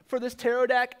word, for this tarot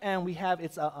deck, and we have,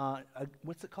 it's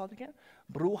what's it called again?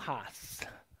 Brujas,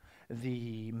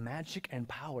 the magic and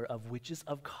power of witches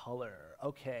of color.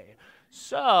 Okay,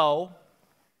 so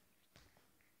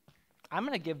I'm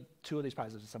going to give 2 of these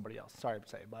prizes to somebody else. Sorry to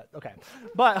say, but okay.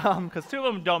 But, because 2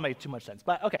 of them don't make too much sense,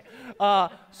 but okay.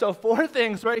 So 4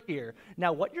 things right here.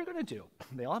 Now, what you're going to do,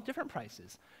 they all have different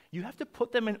prices. You have to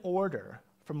put them in order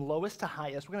from lowest to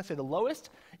highest. We're going to say the lowest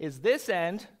is this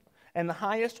end, and the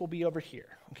highest will be over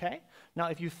here, okay? Now,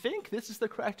 if you think this is the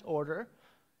correct order,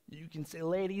 you can say,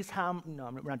 ladies, no,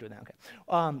 we're not doing that,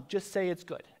 okay. Just say it's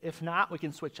good. If not, we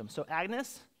can switch them. So,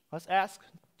 Agnes, let's ask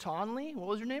Tonley. What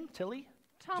was your name? Tilly?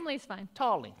 Tomley's fine.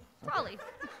 Tolly. Tolly.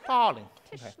 Tolly.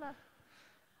 Okay. Tishla.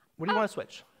 What do you want to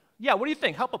switch? Yeah, what do you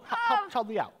think? Help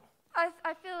Tolly out.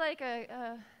 I feel like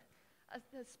a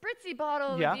spritzy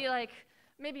bottle Yeah. would be like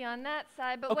maybe on that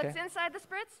side, but Okay. what's inside the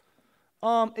spritz?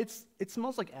 It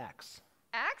smells like Axe.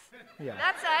 Axe? Yeah.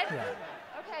 That side? Yeah.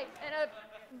 Okay, and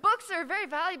books are very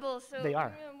valuable, so They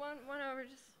are. One over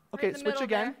just Okay, right in the switch middle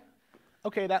again. there.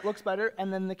 Okay, that looks better.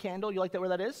 And then the candle, you like that where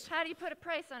that is? How do you put a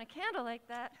price on a candle like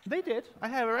that? They did. I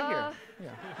have it right here.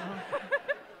 Yeah.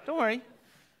 Don't worry.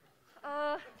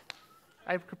 I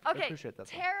Okay, appreciate that.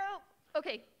 tarot.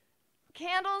 Okay,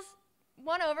 candles,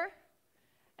 1 over,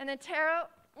 and then tarot,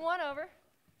 1 over.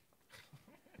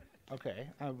 Okay.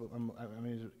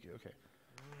 Okay.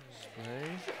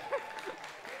 Spray.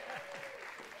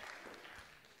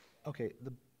 Okay.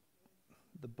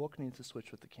 The book needs to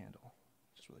switch with the candle.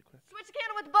 Just really quick. Switch the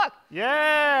candle with the book.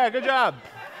 Yeah. Good job.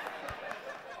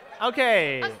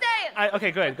 Okay. I'm staying.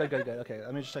 Okay. Good. Okay.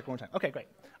 Let me just check one more time. Okay. Great.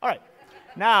 All right.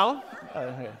 Now.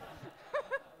 Okay.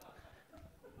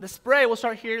 The spray. We'll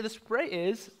start here. The spray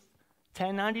is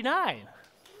 $10.99.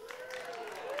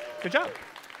 Good job.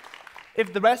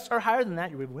 If the rest are higher than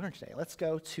that, you're a winner today. Let's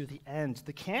go to the end.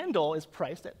 The candle is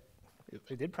priced at,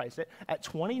 they did price it, at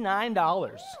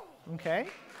 $29. Okay?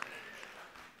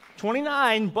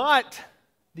 $29, but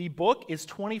the book is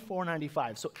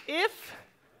 $24.95. So if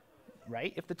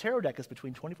the tarot deck is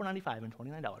between $24.95 and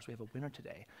 $29, we have a winner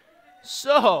today.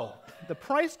 So, the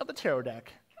price of the tarot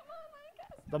deck,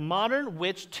 the Modern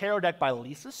Witch Tarot Deck by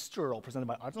Lisa Sturl, presented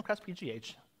by Arts and Crafts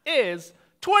PGH, is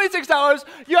 $26.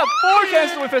 You have 4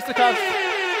 chances to win fisticuffs,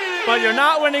 but you're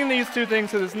not winning these 2 things,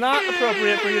 so it's not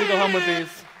appropriate for you to go home with these.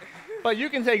 But you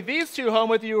can take these 2 home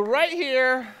with you right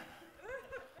here.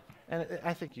 And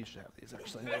I think you should have these,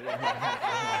 actually.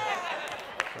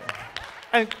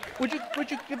 And would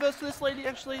you give those to this lady,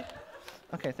 actually?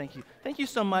 Okay, thank you. Thank you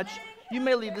so much. You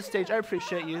may leave the stage. I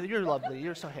appreciate you. You're lovely.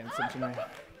 You're so handsome tonight.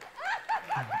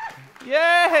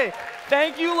 Yay!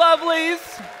 Thank you,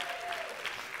 lovelies.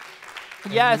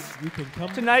 Yes.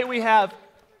 Tonight we have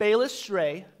Bayless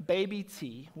Stray, Baby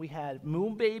T. We had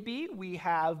Moon Baby. We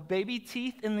have Baby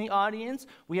Teeth in the audience.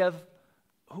 We have,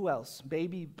 who else?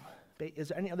 Is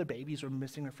there any other babies we're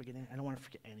missing or forgetting? I don't want to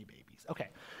forget any babies. Okay.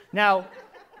 Now,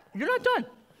 you're not done.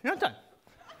 You're not done.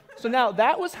 So now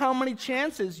that was how many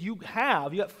chances you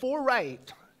have. You got 4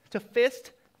 right to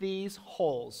fist these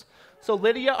holes. So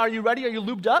Lydia, are you ready? Are you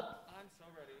lubed up? I'm so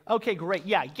ready. Okay, great.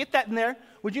 Yeah, get that in there.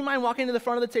 Would you mind walking to the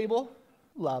front of the table?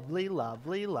 Lovely,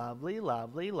 lovely, lovely,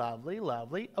 lovely, lovely,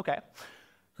 lovely. Okay.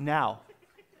 Now. Let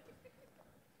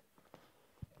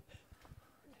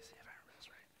me see if I remember this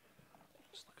right.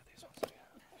 Just look at these ones.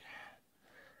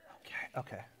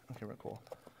 Okay. Okay, we're cool.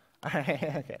 All right.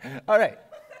 Okay. All right.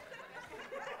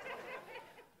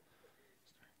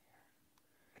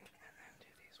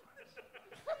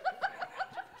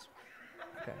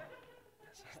 Okay.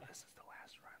 This is the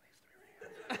last round.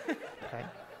 These 3 right here. Okay.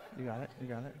 You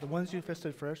got it. The ones you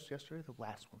fisted first yesterday, the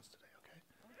last ones today, okay?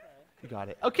 You got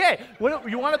it. Okay,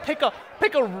 you want to pick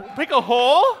a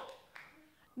hole?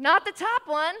 Not the top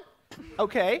one.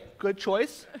 Okay, good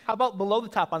choice. How about below the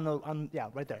top yeah,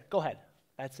 right there. Go ahead.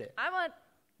 That's it. I want.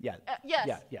 Yeah. Yes.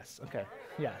 Yeah, yes. Okay.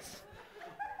 Yes.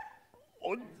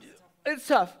 Oh, it's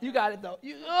tough. You got it though.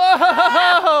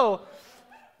 Oh!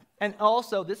 And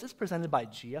also, this is presented by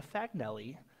Gia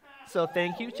Fagnelli. So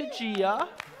thank you to Gia.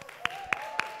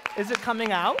 Is it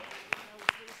coming out?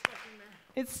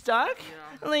 It's stuck?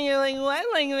 Yeah. Like what?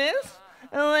 Like this?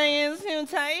 Like it's too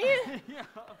tight? Yeah.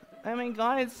 Oh my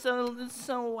God, it's so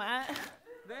wet.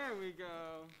 There we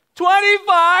go. $25!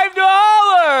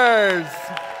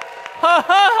 Ho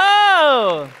ho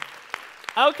ho!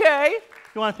 Okay.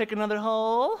 You want to pick another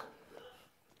hole?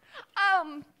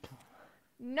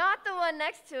 Not the one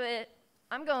next to it.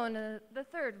 I'm going to the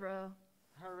 3rd row.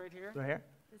 Her right here? Right here?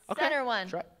 The center one.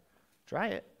 Try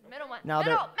it. Middle one. Now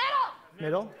middle?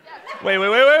 Yes. Wait. I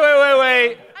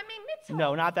mean middle.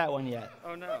 No, not that one yet.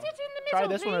 Oh no. Put it in the middle, Try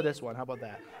this please. one or this one. How about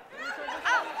that?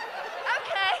 Oh,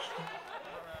 okay.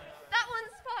 That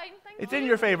one's fine. Thank It's you. in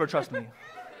your favor, trust me.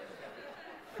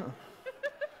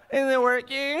 Is it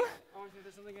working? Oh,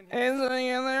 there's something in Is here. something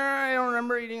in there? I don't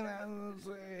remember eating that. Let's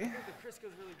see. The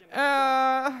Crisco's really getting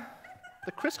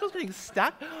The Crisco's getting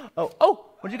stuck? Oh,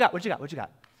 what you got?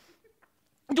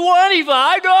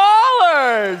 $25!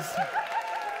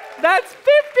 That's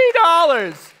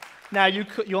 $50! Now, you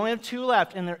only have 2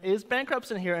 left, and there is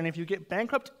bankrupts in here, and if you get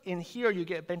bankrupt in here, you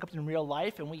get bankrupt in real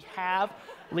life, and we have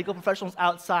legal professionals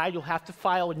outside. You'll have to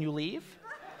file when you leave.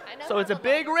 So it's a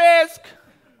big risk.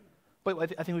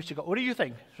 Wait, I think we should go. What do you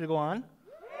think? Should we go on?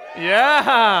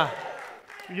 Yeah!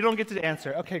 You don't get to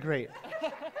answer. Okay, great.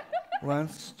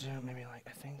 Let's do maybe like,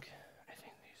 I think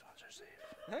these ones are safe.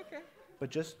 Okay. But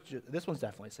just this one's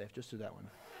definitely safe. Just do that one.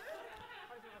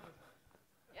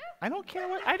 I don't care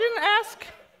what, I didn't ask.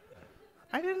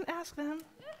 I didn't ask them.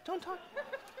 Don't talk.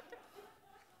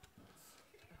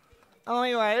 Oh,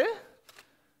 anyway.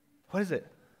 What is it?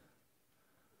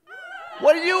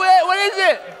 What did you at? What is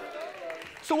it?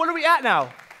 So what are we at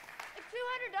now?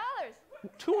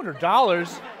 It's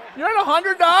 $200? You're at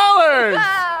 $100.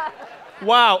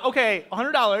 Wow. Okay,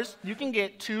 $100. You can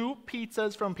get 2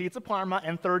 pizzas from Pizza Parma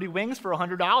and 30 wings for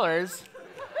 $100.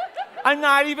 I'm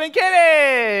not even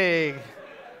kidding.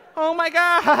 Oh my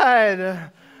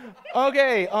God.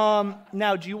 Okay.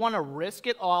 Now, do you want to risk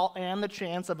it all and the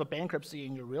chance of a bankruptcy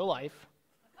in your real life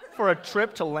for a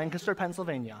trip to Lancaster,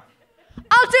 Pennsylvania?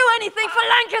 I'll do anything for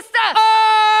Lancaster!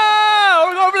 Oh,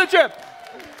 we're going for the trip.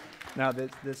 Now,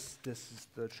 this is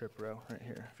the trip row right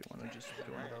here. If you want to just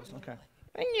do one of those, okay.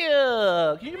 Thank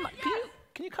you.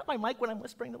 Can you cut my mic when I'm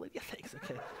whispering to Lydia? Yeah, thanks.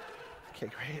 Okay. Okay,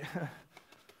 great.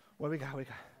 What do we got?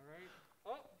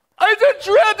 It's a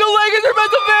trip to Lancaster,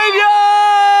 Pennsylvania!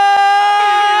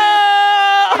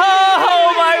 Oh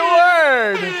my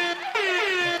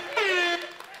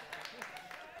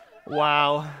word!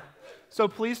 Wow. So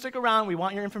please stick around. We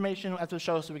want your information after the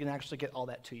show so we can actually get all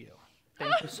that to you.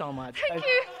 Thank you so much. Thank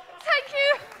you. Thank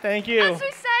you. Thank you. As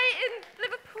we say in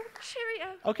Liverpool,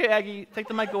 cheerio. Okay, Aggie, take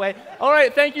the mic away. All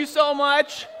right, thank you so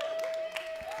much.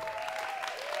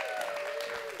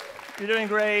 You're doing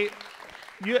great.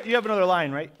 You have another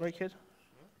line, right? Right, kid?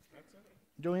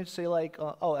 Do we need to say like,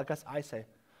 oh, I guess I say.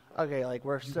 Okay, like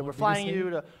we're flying you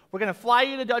to, we're gonna fly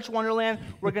you to Dutch Wonderland.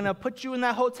 We're gonna put you in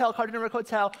that hotel, Carter River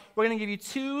Hotel. We're gonna give you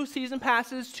 2 season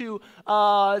passes to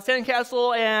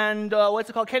Sandcastle and what's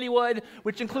it called, Kennywood,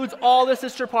 which includes all the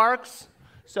sister parks.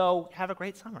 So have a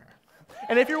great summer.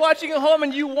 And if you're watching at home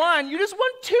and you just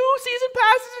won 2 season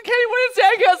passes to Kennywood and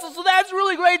Sandcastle, so that's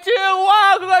really great too.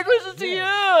 Wow, congratulations to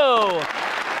you.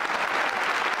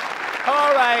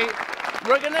 All right.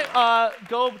 We're going to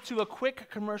go to a quick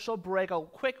commercial break, a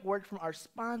quick word from our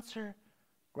sponsor.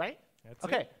 Right? That's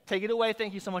okay, it. Take it away.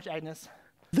 Thank you so much, Agnes.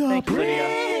 The Thank you,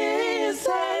 Lydia.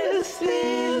 princess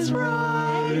is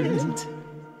right.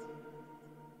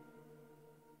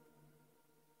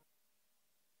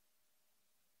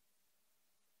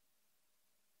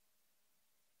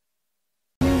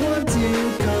 You want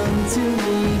to come to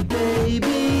me,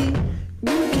 baby?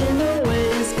 You can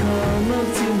always come up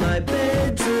to my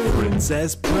bedroom.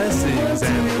 Princess Pressings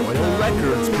and Royal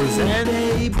Records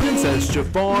present Princess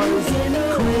Jafar's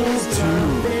Cool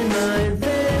Tunes.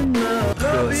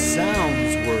 The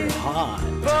sounds were hot,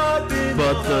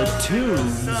 but the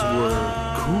tunes were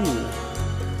cool.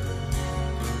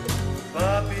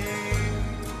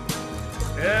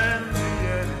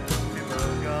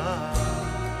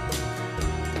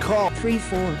 Call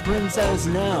 34 Princess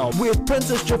now. With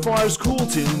Princess Jafar's Cool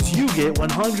Tunes, you get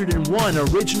 101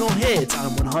 original hits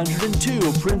on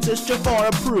 102 Princess Jafar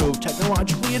approved,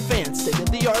 technologically advanced,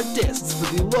 state-of-the-art discs for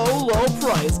the low, low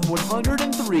price of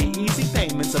 103 easy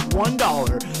payments of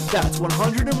 $1. That's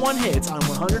 101 hits on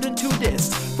 102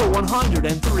 discs for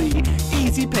 103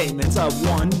 easy payments of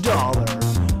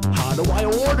 $1. How do I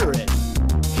order it?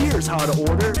 Here's how to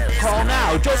order. Call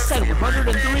now. Just send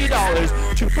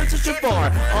 $103 to Princess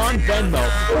Jafar on Venmo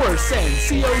or send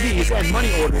CODs and money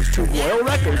orders to Royal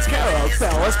Records, care of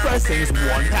Palace Pressings,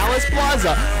 1 Palace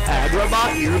Plaza,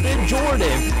 Agrabah, Irvin,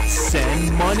 Jordan.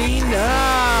 Send money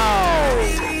now.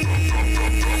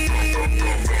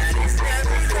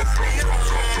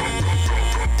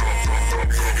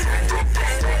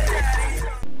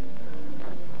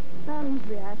 Sometimes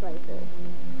we act like this.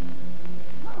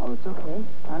 Oh, it's okay.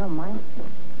 I don't mind.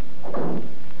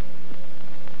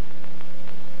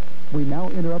 We now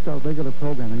interrupt our regular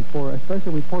programming for a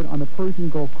special report on the Persian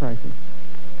Gulf crisis.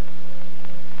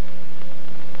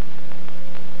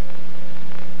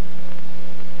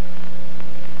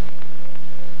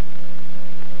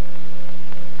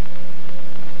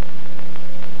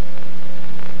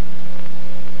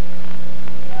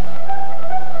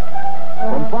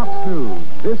 From Fox News,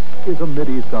 this is a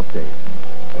Mideast update.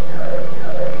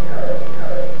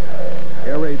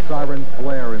 Air raid sirens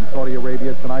flare in Saudi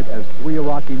Arabia tonight as 3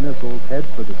 Iraqi missiles head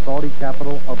for the Saudi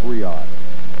capital of Riyadh.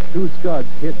 2 Scuds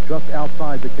hit just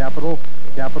outside the capital,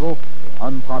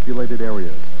 unpopulated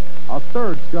areas. A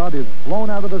 3rd Scud is blown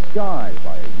out of the sky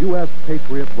by a U.S.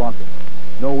 Patriot rocket.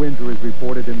 No injuries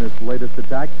reported in this latest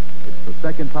attack. It's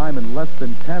the 2nd time in less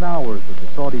than 10 hours that the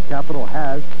Saudi capital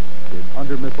has been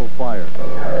under missile fire.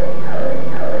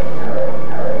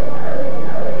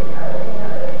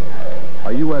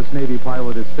 A U.S. Navy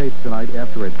pilot is safe tonight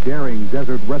after a daring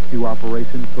desert rescue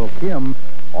operation took him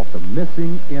off the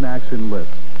missing in action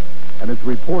list. And it's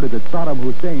reported that Saddam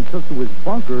Hussein took to his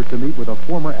bunker to meet with a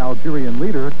former Algerian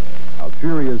leader.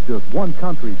 Algeria is just one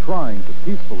country trying to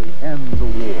peacefully end the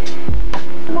war.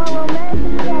 More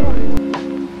romantic together.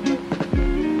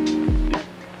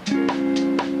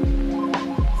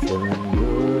 Feeling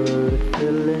good,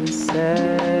 feeling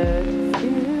sad.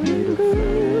 Need a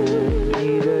friend,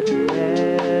 need a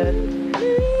dad.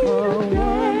 Call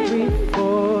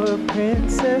 134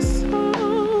 Princess.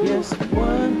 Yes,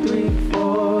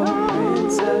 134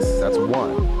 Princess. That's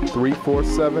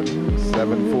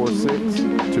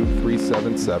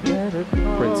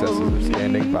 1-347-746-2377. Princesses are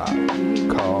standing by.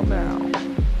 Call now.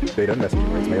 Data and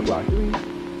messaging rates may apply.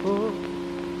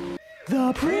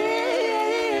 The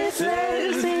princess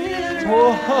is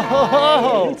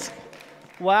Whoa!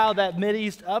 Wow, that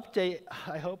Mideast update.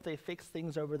 I hope they fix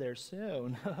things over there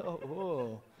soon.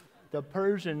 Oh, the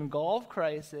Persian Gulf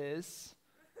crisis.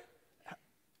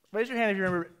 Raise your hand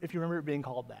if you remember it being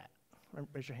called that.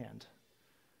 Raise your hand.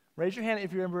 Raise your hand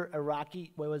if you remember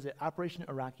what was it? Operation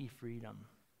Iraqi Freedom.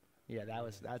 Yeah,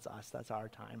 that's us. That's our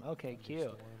time. Okay,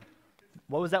 cute.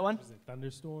 What was that one? Was it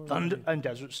Thunderstorm? And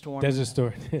Desert Storm. Desert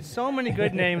Storm. So many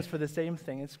good names for the same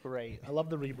thing. It's great. I love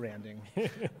the rebranding.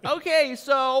 Okay,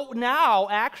 so now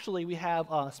actually we have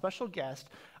a special guest,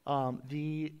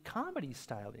 the comedy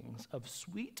stylings of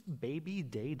Sweet Baby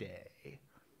Day Day.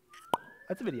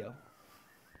 That's a video.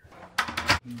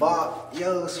 Bob,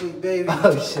 yo, sweet baby.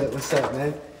 Oh shit, what's up,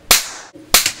 man?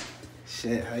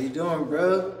 Shit, how you doing,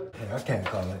 bro? Hey, I can't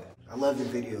call it. I love your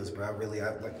videos, bro.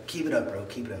 Like, keep it up, bro.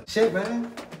 Keep it up. Shit,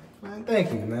 man. Man,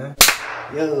 thank you, man.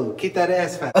 Yo, keep that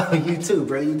ass fat. Oh, you too,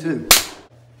 bro. You too.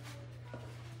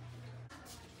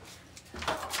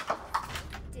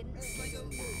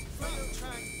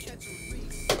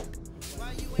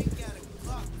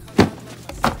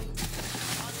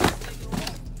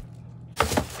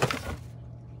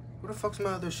 Where the fuck's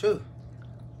my other shoe?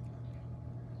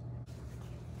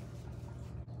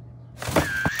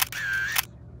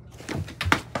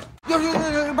 Yo,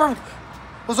 bro.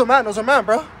 Those are mine,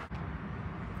 bro.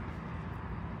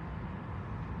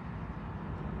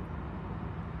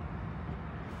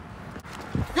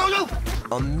 Yo!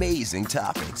 Amazing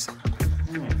toppings.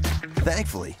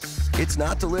 Thankfully, it's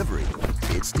not delivery,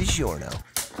 it's DiGiorno.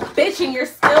 Bitch, and you're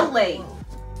still late.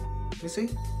 You see?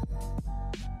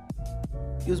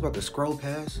 You was about to scroll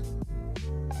past.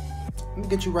 Let me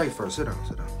get you right first. Sit down.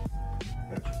 Who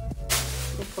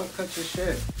the fuck cut your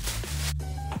shit?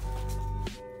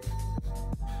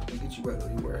 Let me get you right.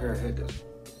 You wear hair head this.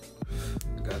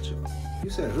 I got you.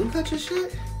 You said who cut your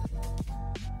shit?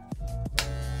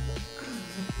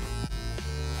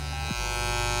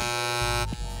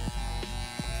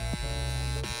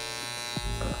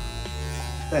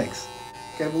 Thanks.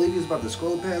 Can't believe you was about to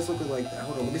scroll past looking like that.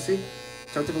 Hold on, let me see.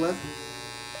 Turn to the left.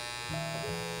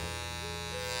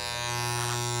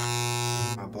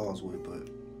 My balls would, but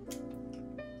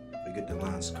we get the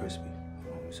lines crispy.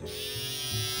 Hold on, let me see.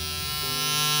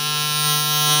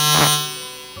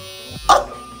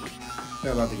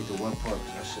 I'm about to get the one part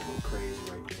because that shit look crazy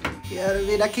right there. Yeah, I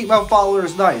mean, I keep my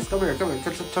followers nice. Come here. Turn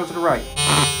to the right.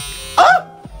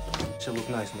 Shit look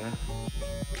nice, man.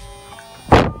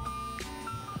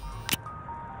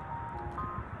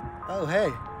 Oh,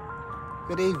 hey.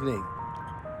 Good evening.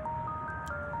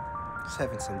 Just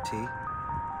having some tea.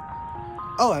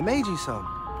 Oh, I made you some.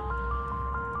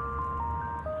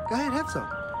 Go ahead, have some.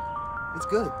 It's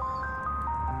good.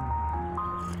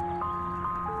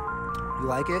 You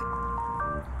like it?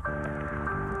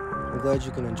 I'm glad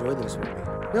you can enjoy this with me.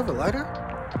 You have a lighter?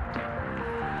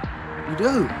 You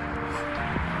do.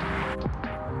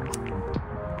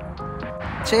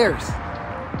 Cheers.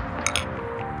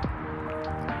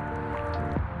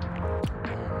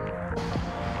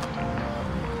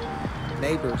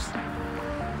 Neighbors.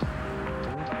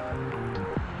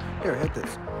 Here, hit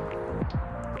this.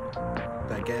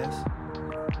 That gas?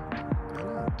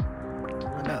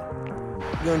 I know.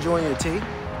 You enjoying your tea?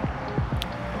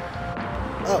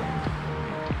 Oh.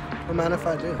 What mind if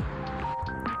I do?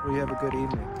 Will you have a good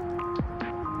evening?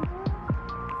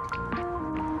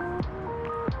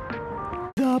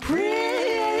 The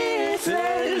princess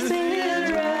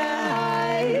is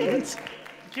right.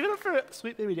 Give it up for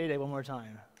Sweet Baby Day Day one more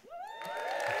time.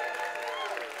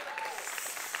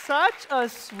 Such a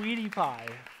sweetie pie,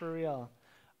 for real.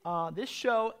 This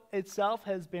show itself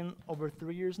has been over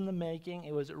 3 years in the making.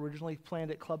 It was originally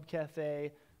planned at Club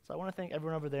Cafe. So I want to thank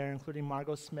everyone over there, including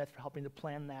Margot Smith, for helping to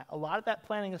plan that. A lot of that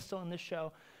planning is still in this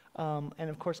show. And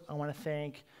of course, I want to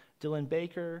thank Dylan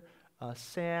Baker,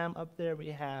 Sam up there. We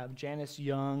have Janice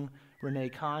Young, Renee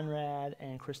Conrad,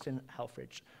 and Kristen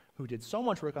Helfrich, who did so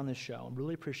much work on this show. I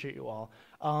really appreciate you all.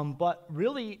 But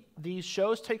really, these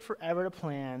shows take forever to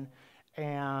plan,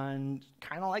 and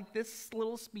kind of like this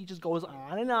little speech just goes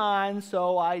on and on,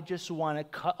 so I just want to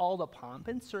cut all the pomp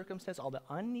and circumstance, all the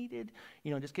unneeded,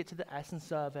 just get to the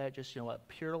essence of it, just, what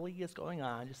purely is going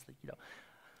on, just,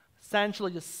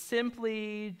 essentially just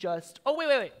simply just, oh,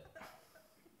 wait.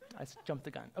 I jumped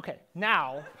the gun. Okay,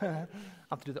 now, I'll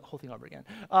have to do the whole thing over again.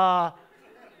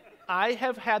 I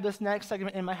have had this next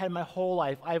segment in my head my whole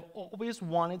life. I've always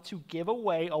wanted to give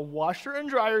away a washer and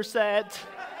dryer set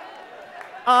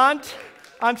on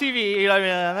TV,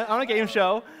 on a game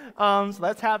show. So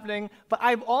that's happening. But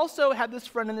I've also had this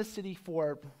friend in the city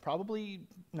for probably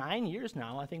 9 years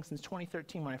now, I think since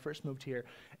 2013 when I first moved here.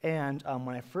 And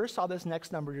when I first saw this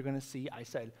next number you're going to see, I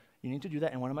said, you need to do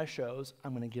that in one of my shows.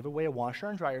 I'm going to give away a washer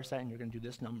and dryer set, and you're going to do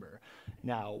this number.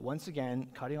 Now, once again,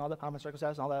 cutting all the pomp and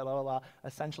circumstance and all that, blah, blah, blah,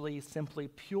 essentially, simply,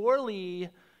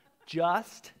 purely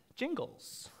just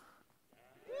jingles.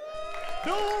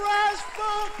 Don't rush,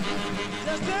 folks,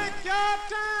 just take your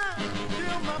time.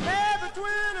 Give my baby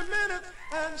 20 minutes,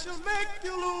 and she'll make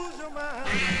you lose your mind.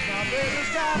 My baby's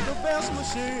got the best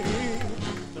machine,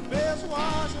 the best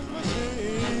washing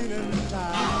machine in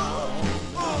town.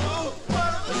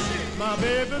 My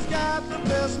baby's got the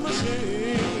best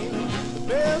machine, the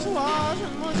best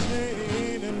washing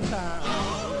machine in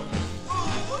town.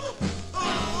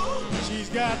 She's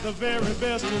got the very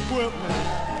best equipment.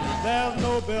 There's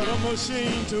no better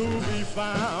machine to be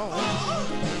found.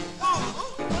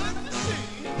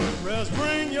 Just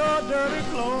bring your dirty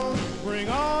clothes, bring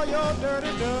all your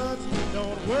dirty duds.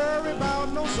 Don't worry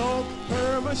about no soap,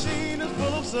 her machine is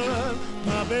full of suds.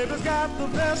 My baby's got the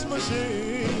best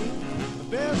machine, the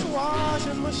best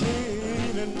washing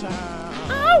machine in town.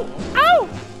 Ow! Ow!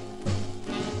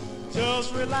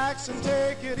 Just relax and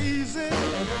take it easy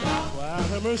while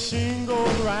the machine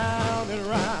goes round and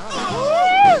round.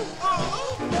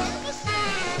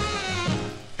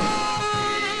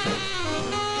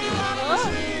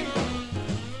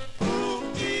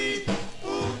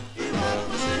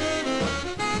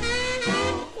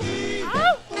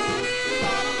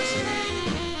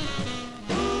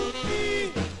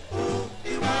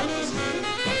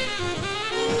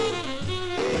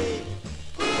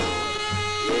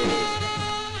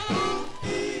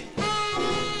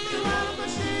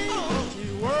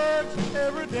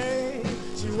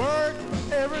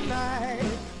 Every night,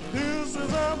 this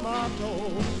is her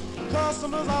motto.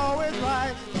 Customers always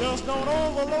right, just don't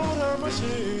overload her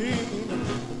machine.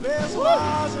 The best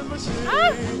washing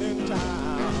machine in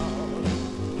town.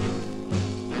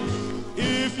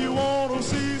 If you want to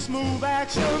see smooth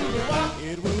action,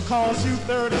 it will cost you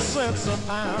 30 cents a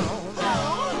pound.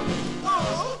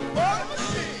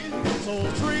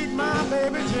 So treat my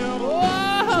baby gentle,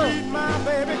 treat my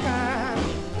baby kind,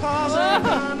 cause that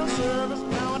kind of service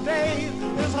nowadays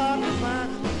is hard to find.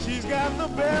 She's got the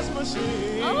best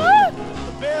machine,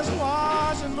 the best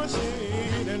washing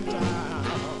machine in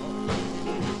town.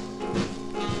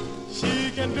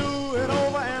 She can do it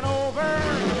over and over,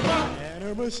 and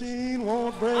her machine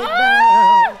won't break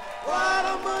down. What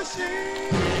a machine!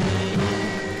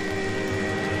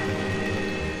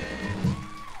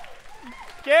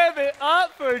 Give it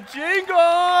up for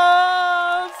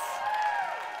Jingles!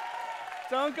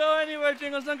 Don't go anywhere,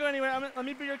 Jingles, don't go anywhere. Let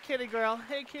me be your kitty girl.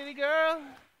 Hey, kitty girl.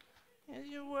 Here's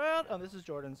your world. Oh, this is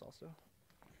Jordan's also.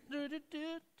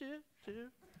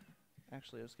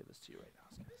 Actually, let's give this to you right now.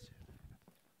 Let's give this to you.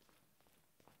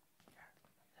 Here,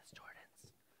 that's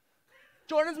Jordan's.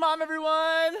 Jordan's mom,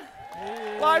 everyone.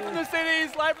 Hey. Live from the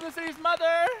city's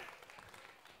mother.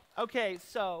 Okay,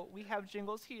 so we have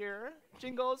Jingles here.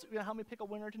 Jingles, you gonna help me pick a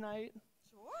winner tonight?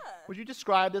 Sure. Would you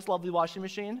describe this lovely washing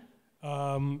machine?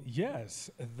 Yes,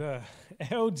 the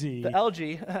LG. The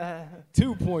LG.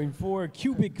 2.4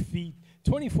 cubic feet,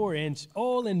 24-inch,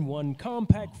 all-in-one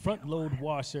compact front-load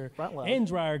washer and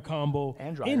dryer combo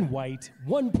in white,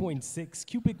 1.6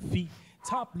 cubic feet,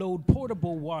 top-load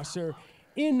portable washer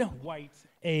in white,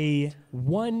 a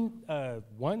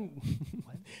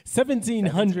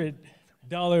 $1,700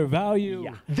 value.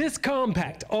 Yeah. This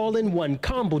compact all-in-one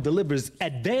combo delivers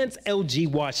advanced LG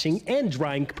washing and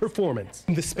drying performance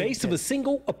in the space of a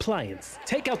single appliance.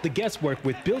 Take out the guesswork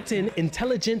with built-in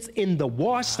intelligence in the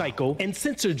wash cycle and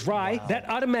sensor dry that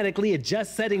automatically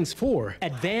adjusts settings for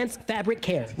advanced fabric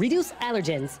care. Reduce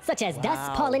allergens such as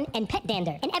dust, pollen, and pet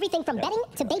dander, and everything from bedding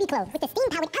to baby clothes with the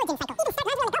steam-powered allergen cycle.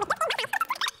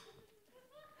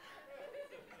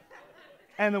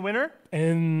 And the winner?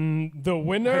 And the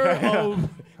winner of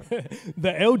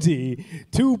the LG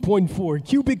 2.4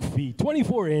 cubic feet,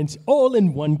 24-inch,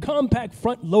 all-in-one compact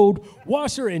front-load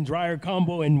washer and dryer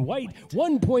combo in white,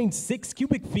 1.6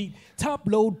 cubic feet,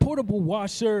 top-load portable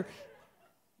washer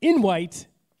in white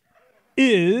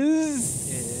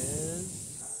is...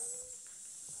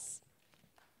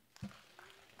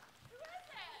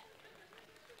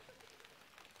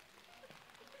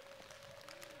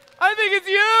 I think it's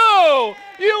you!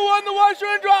 You won the washer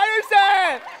and dryer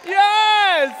set!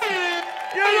 Yes!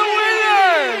 You're the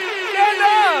winner! Stand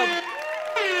up!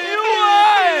 You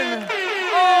won!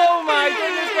 Oh my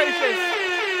goodness gracious!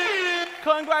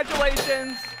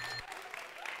 Congratulations!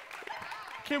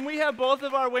 Can we have both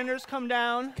of our winners come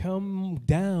down? Come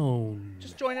down.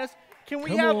 Just join us. Can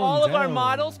we Come have on all of our down.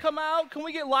 models come out? Can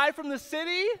we get live from the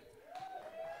city?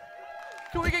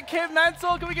 Can we get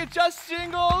kidmental? Can we get Just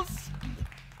Jingles?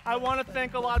 I want to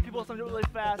thank a lot of people, so I'm doing it really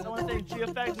fast. I want to thank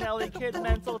GFX, Nelly,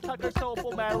 kidmental, Tucker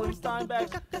Topol, Madeline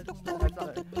Steinbeck,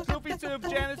 Goofy Tube,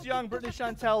 Janice Young, Brittany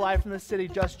Chantel, live from the city,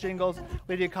 Just Jingles,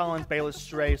 Lydia Collins, Bayless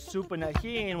Stray, Supa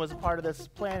Naheen was a part of this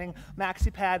planning,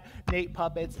 MaxiPad, Nate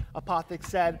Puppets, Apothic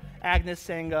Said, Agnes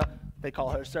Senga, they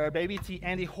call her Sir, Baby T,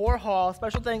 Andy Horhall.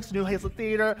 Special thanks to New Hazlett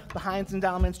Theater, the Heinz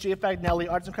Endowments, GFX, Nelly,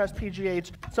 Arts and Crafts,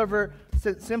 PGH, Server,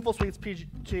 Simple Sweets,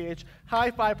 PGH,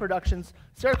 Hi-Fi Productions,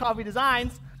 Sarah Coffee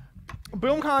Designs,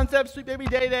 Boom Concepts, Sweet Baby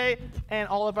Day Day, and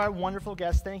all of our wonderful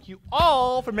guests. Thank you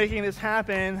all for making this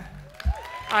happen.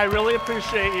 I really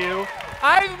appreciate you.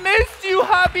 I've missed you,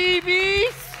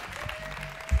 Habibis.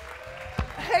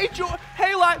 Hey,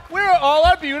 where are all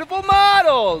our beautiful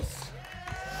models?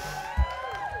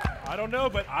 I don't know,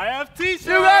 but I have t-shirts.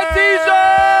 You got t-shirts!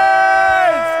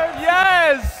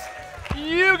 Yes!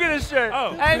 You get a shirt.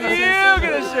 Oh. And you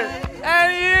get a shirt.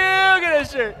 And you get a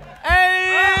shirt. And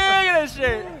you get a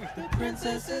shirt.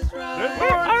 Princess is right.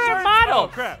 Where are our models?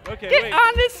 Oh, crap. Okay, Get wait.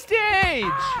 on the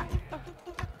stage.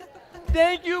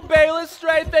 Thank you, Bayless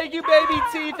Stray. Thank you, Baby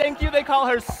T. Thank you, they call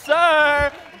her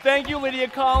Sir. Thank you, Lydia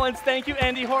Collins. Thank you,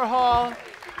 Andy Horhall.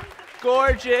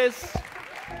 Gorgeous.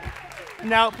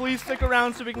 Now, please stick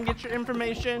around so we can get your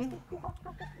information.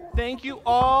 Thank you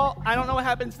all. I don't know what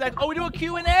happens next. Oh, we do a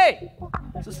Q&A.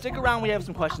 So stick around. We have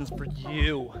some questions for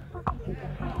you.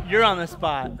 You're on the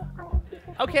spot.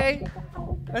 Okay.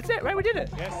 That's it, right? We did it.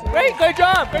 Yes, Great. Great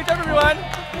job. Great job, everyone.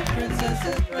 Princess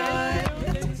is right.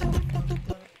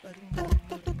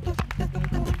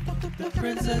 The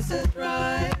princess is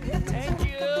right. Thank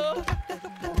you.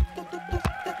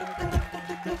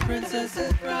 The princess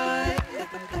is right.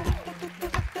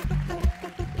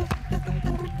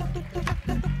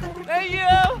 Thank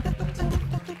you.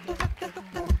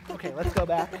 Okay, let's go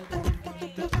back.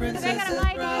 The princess is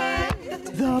right.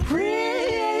 The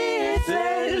princess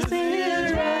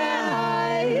is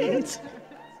right.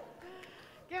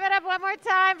 Give it up one more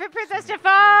time for Princess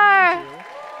Jafar.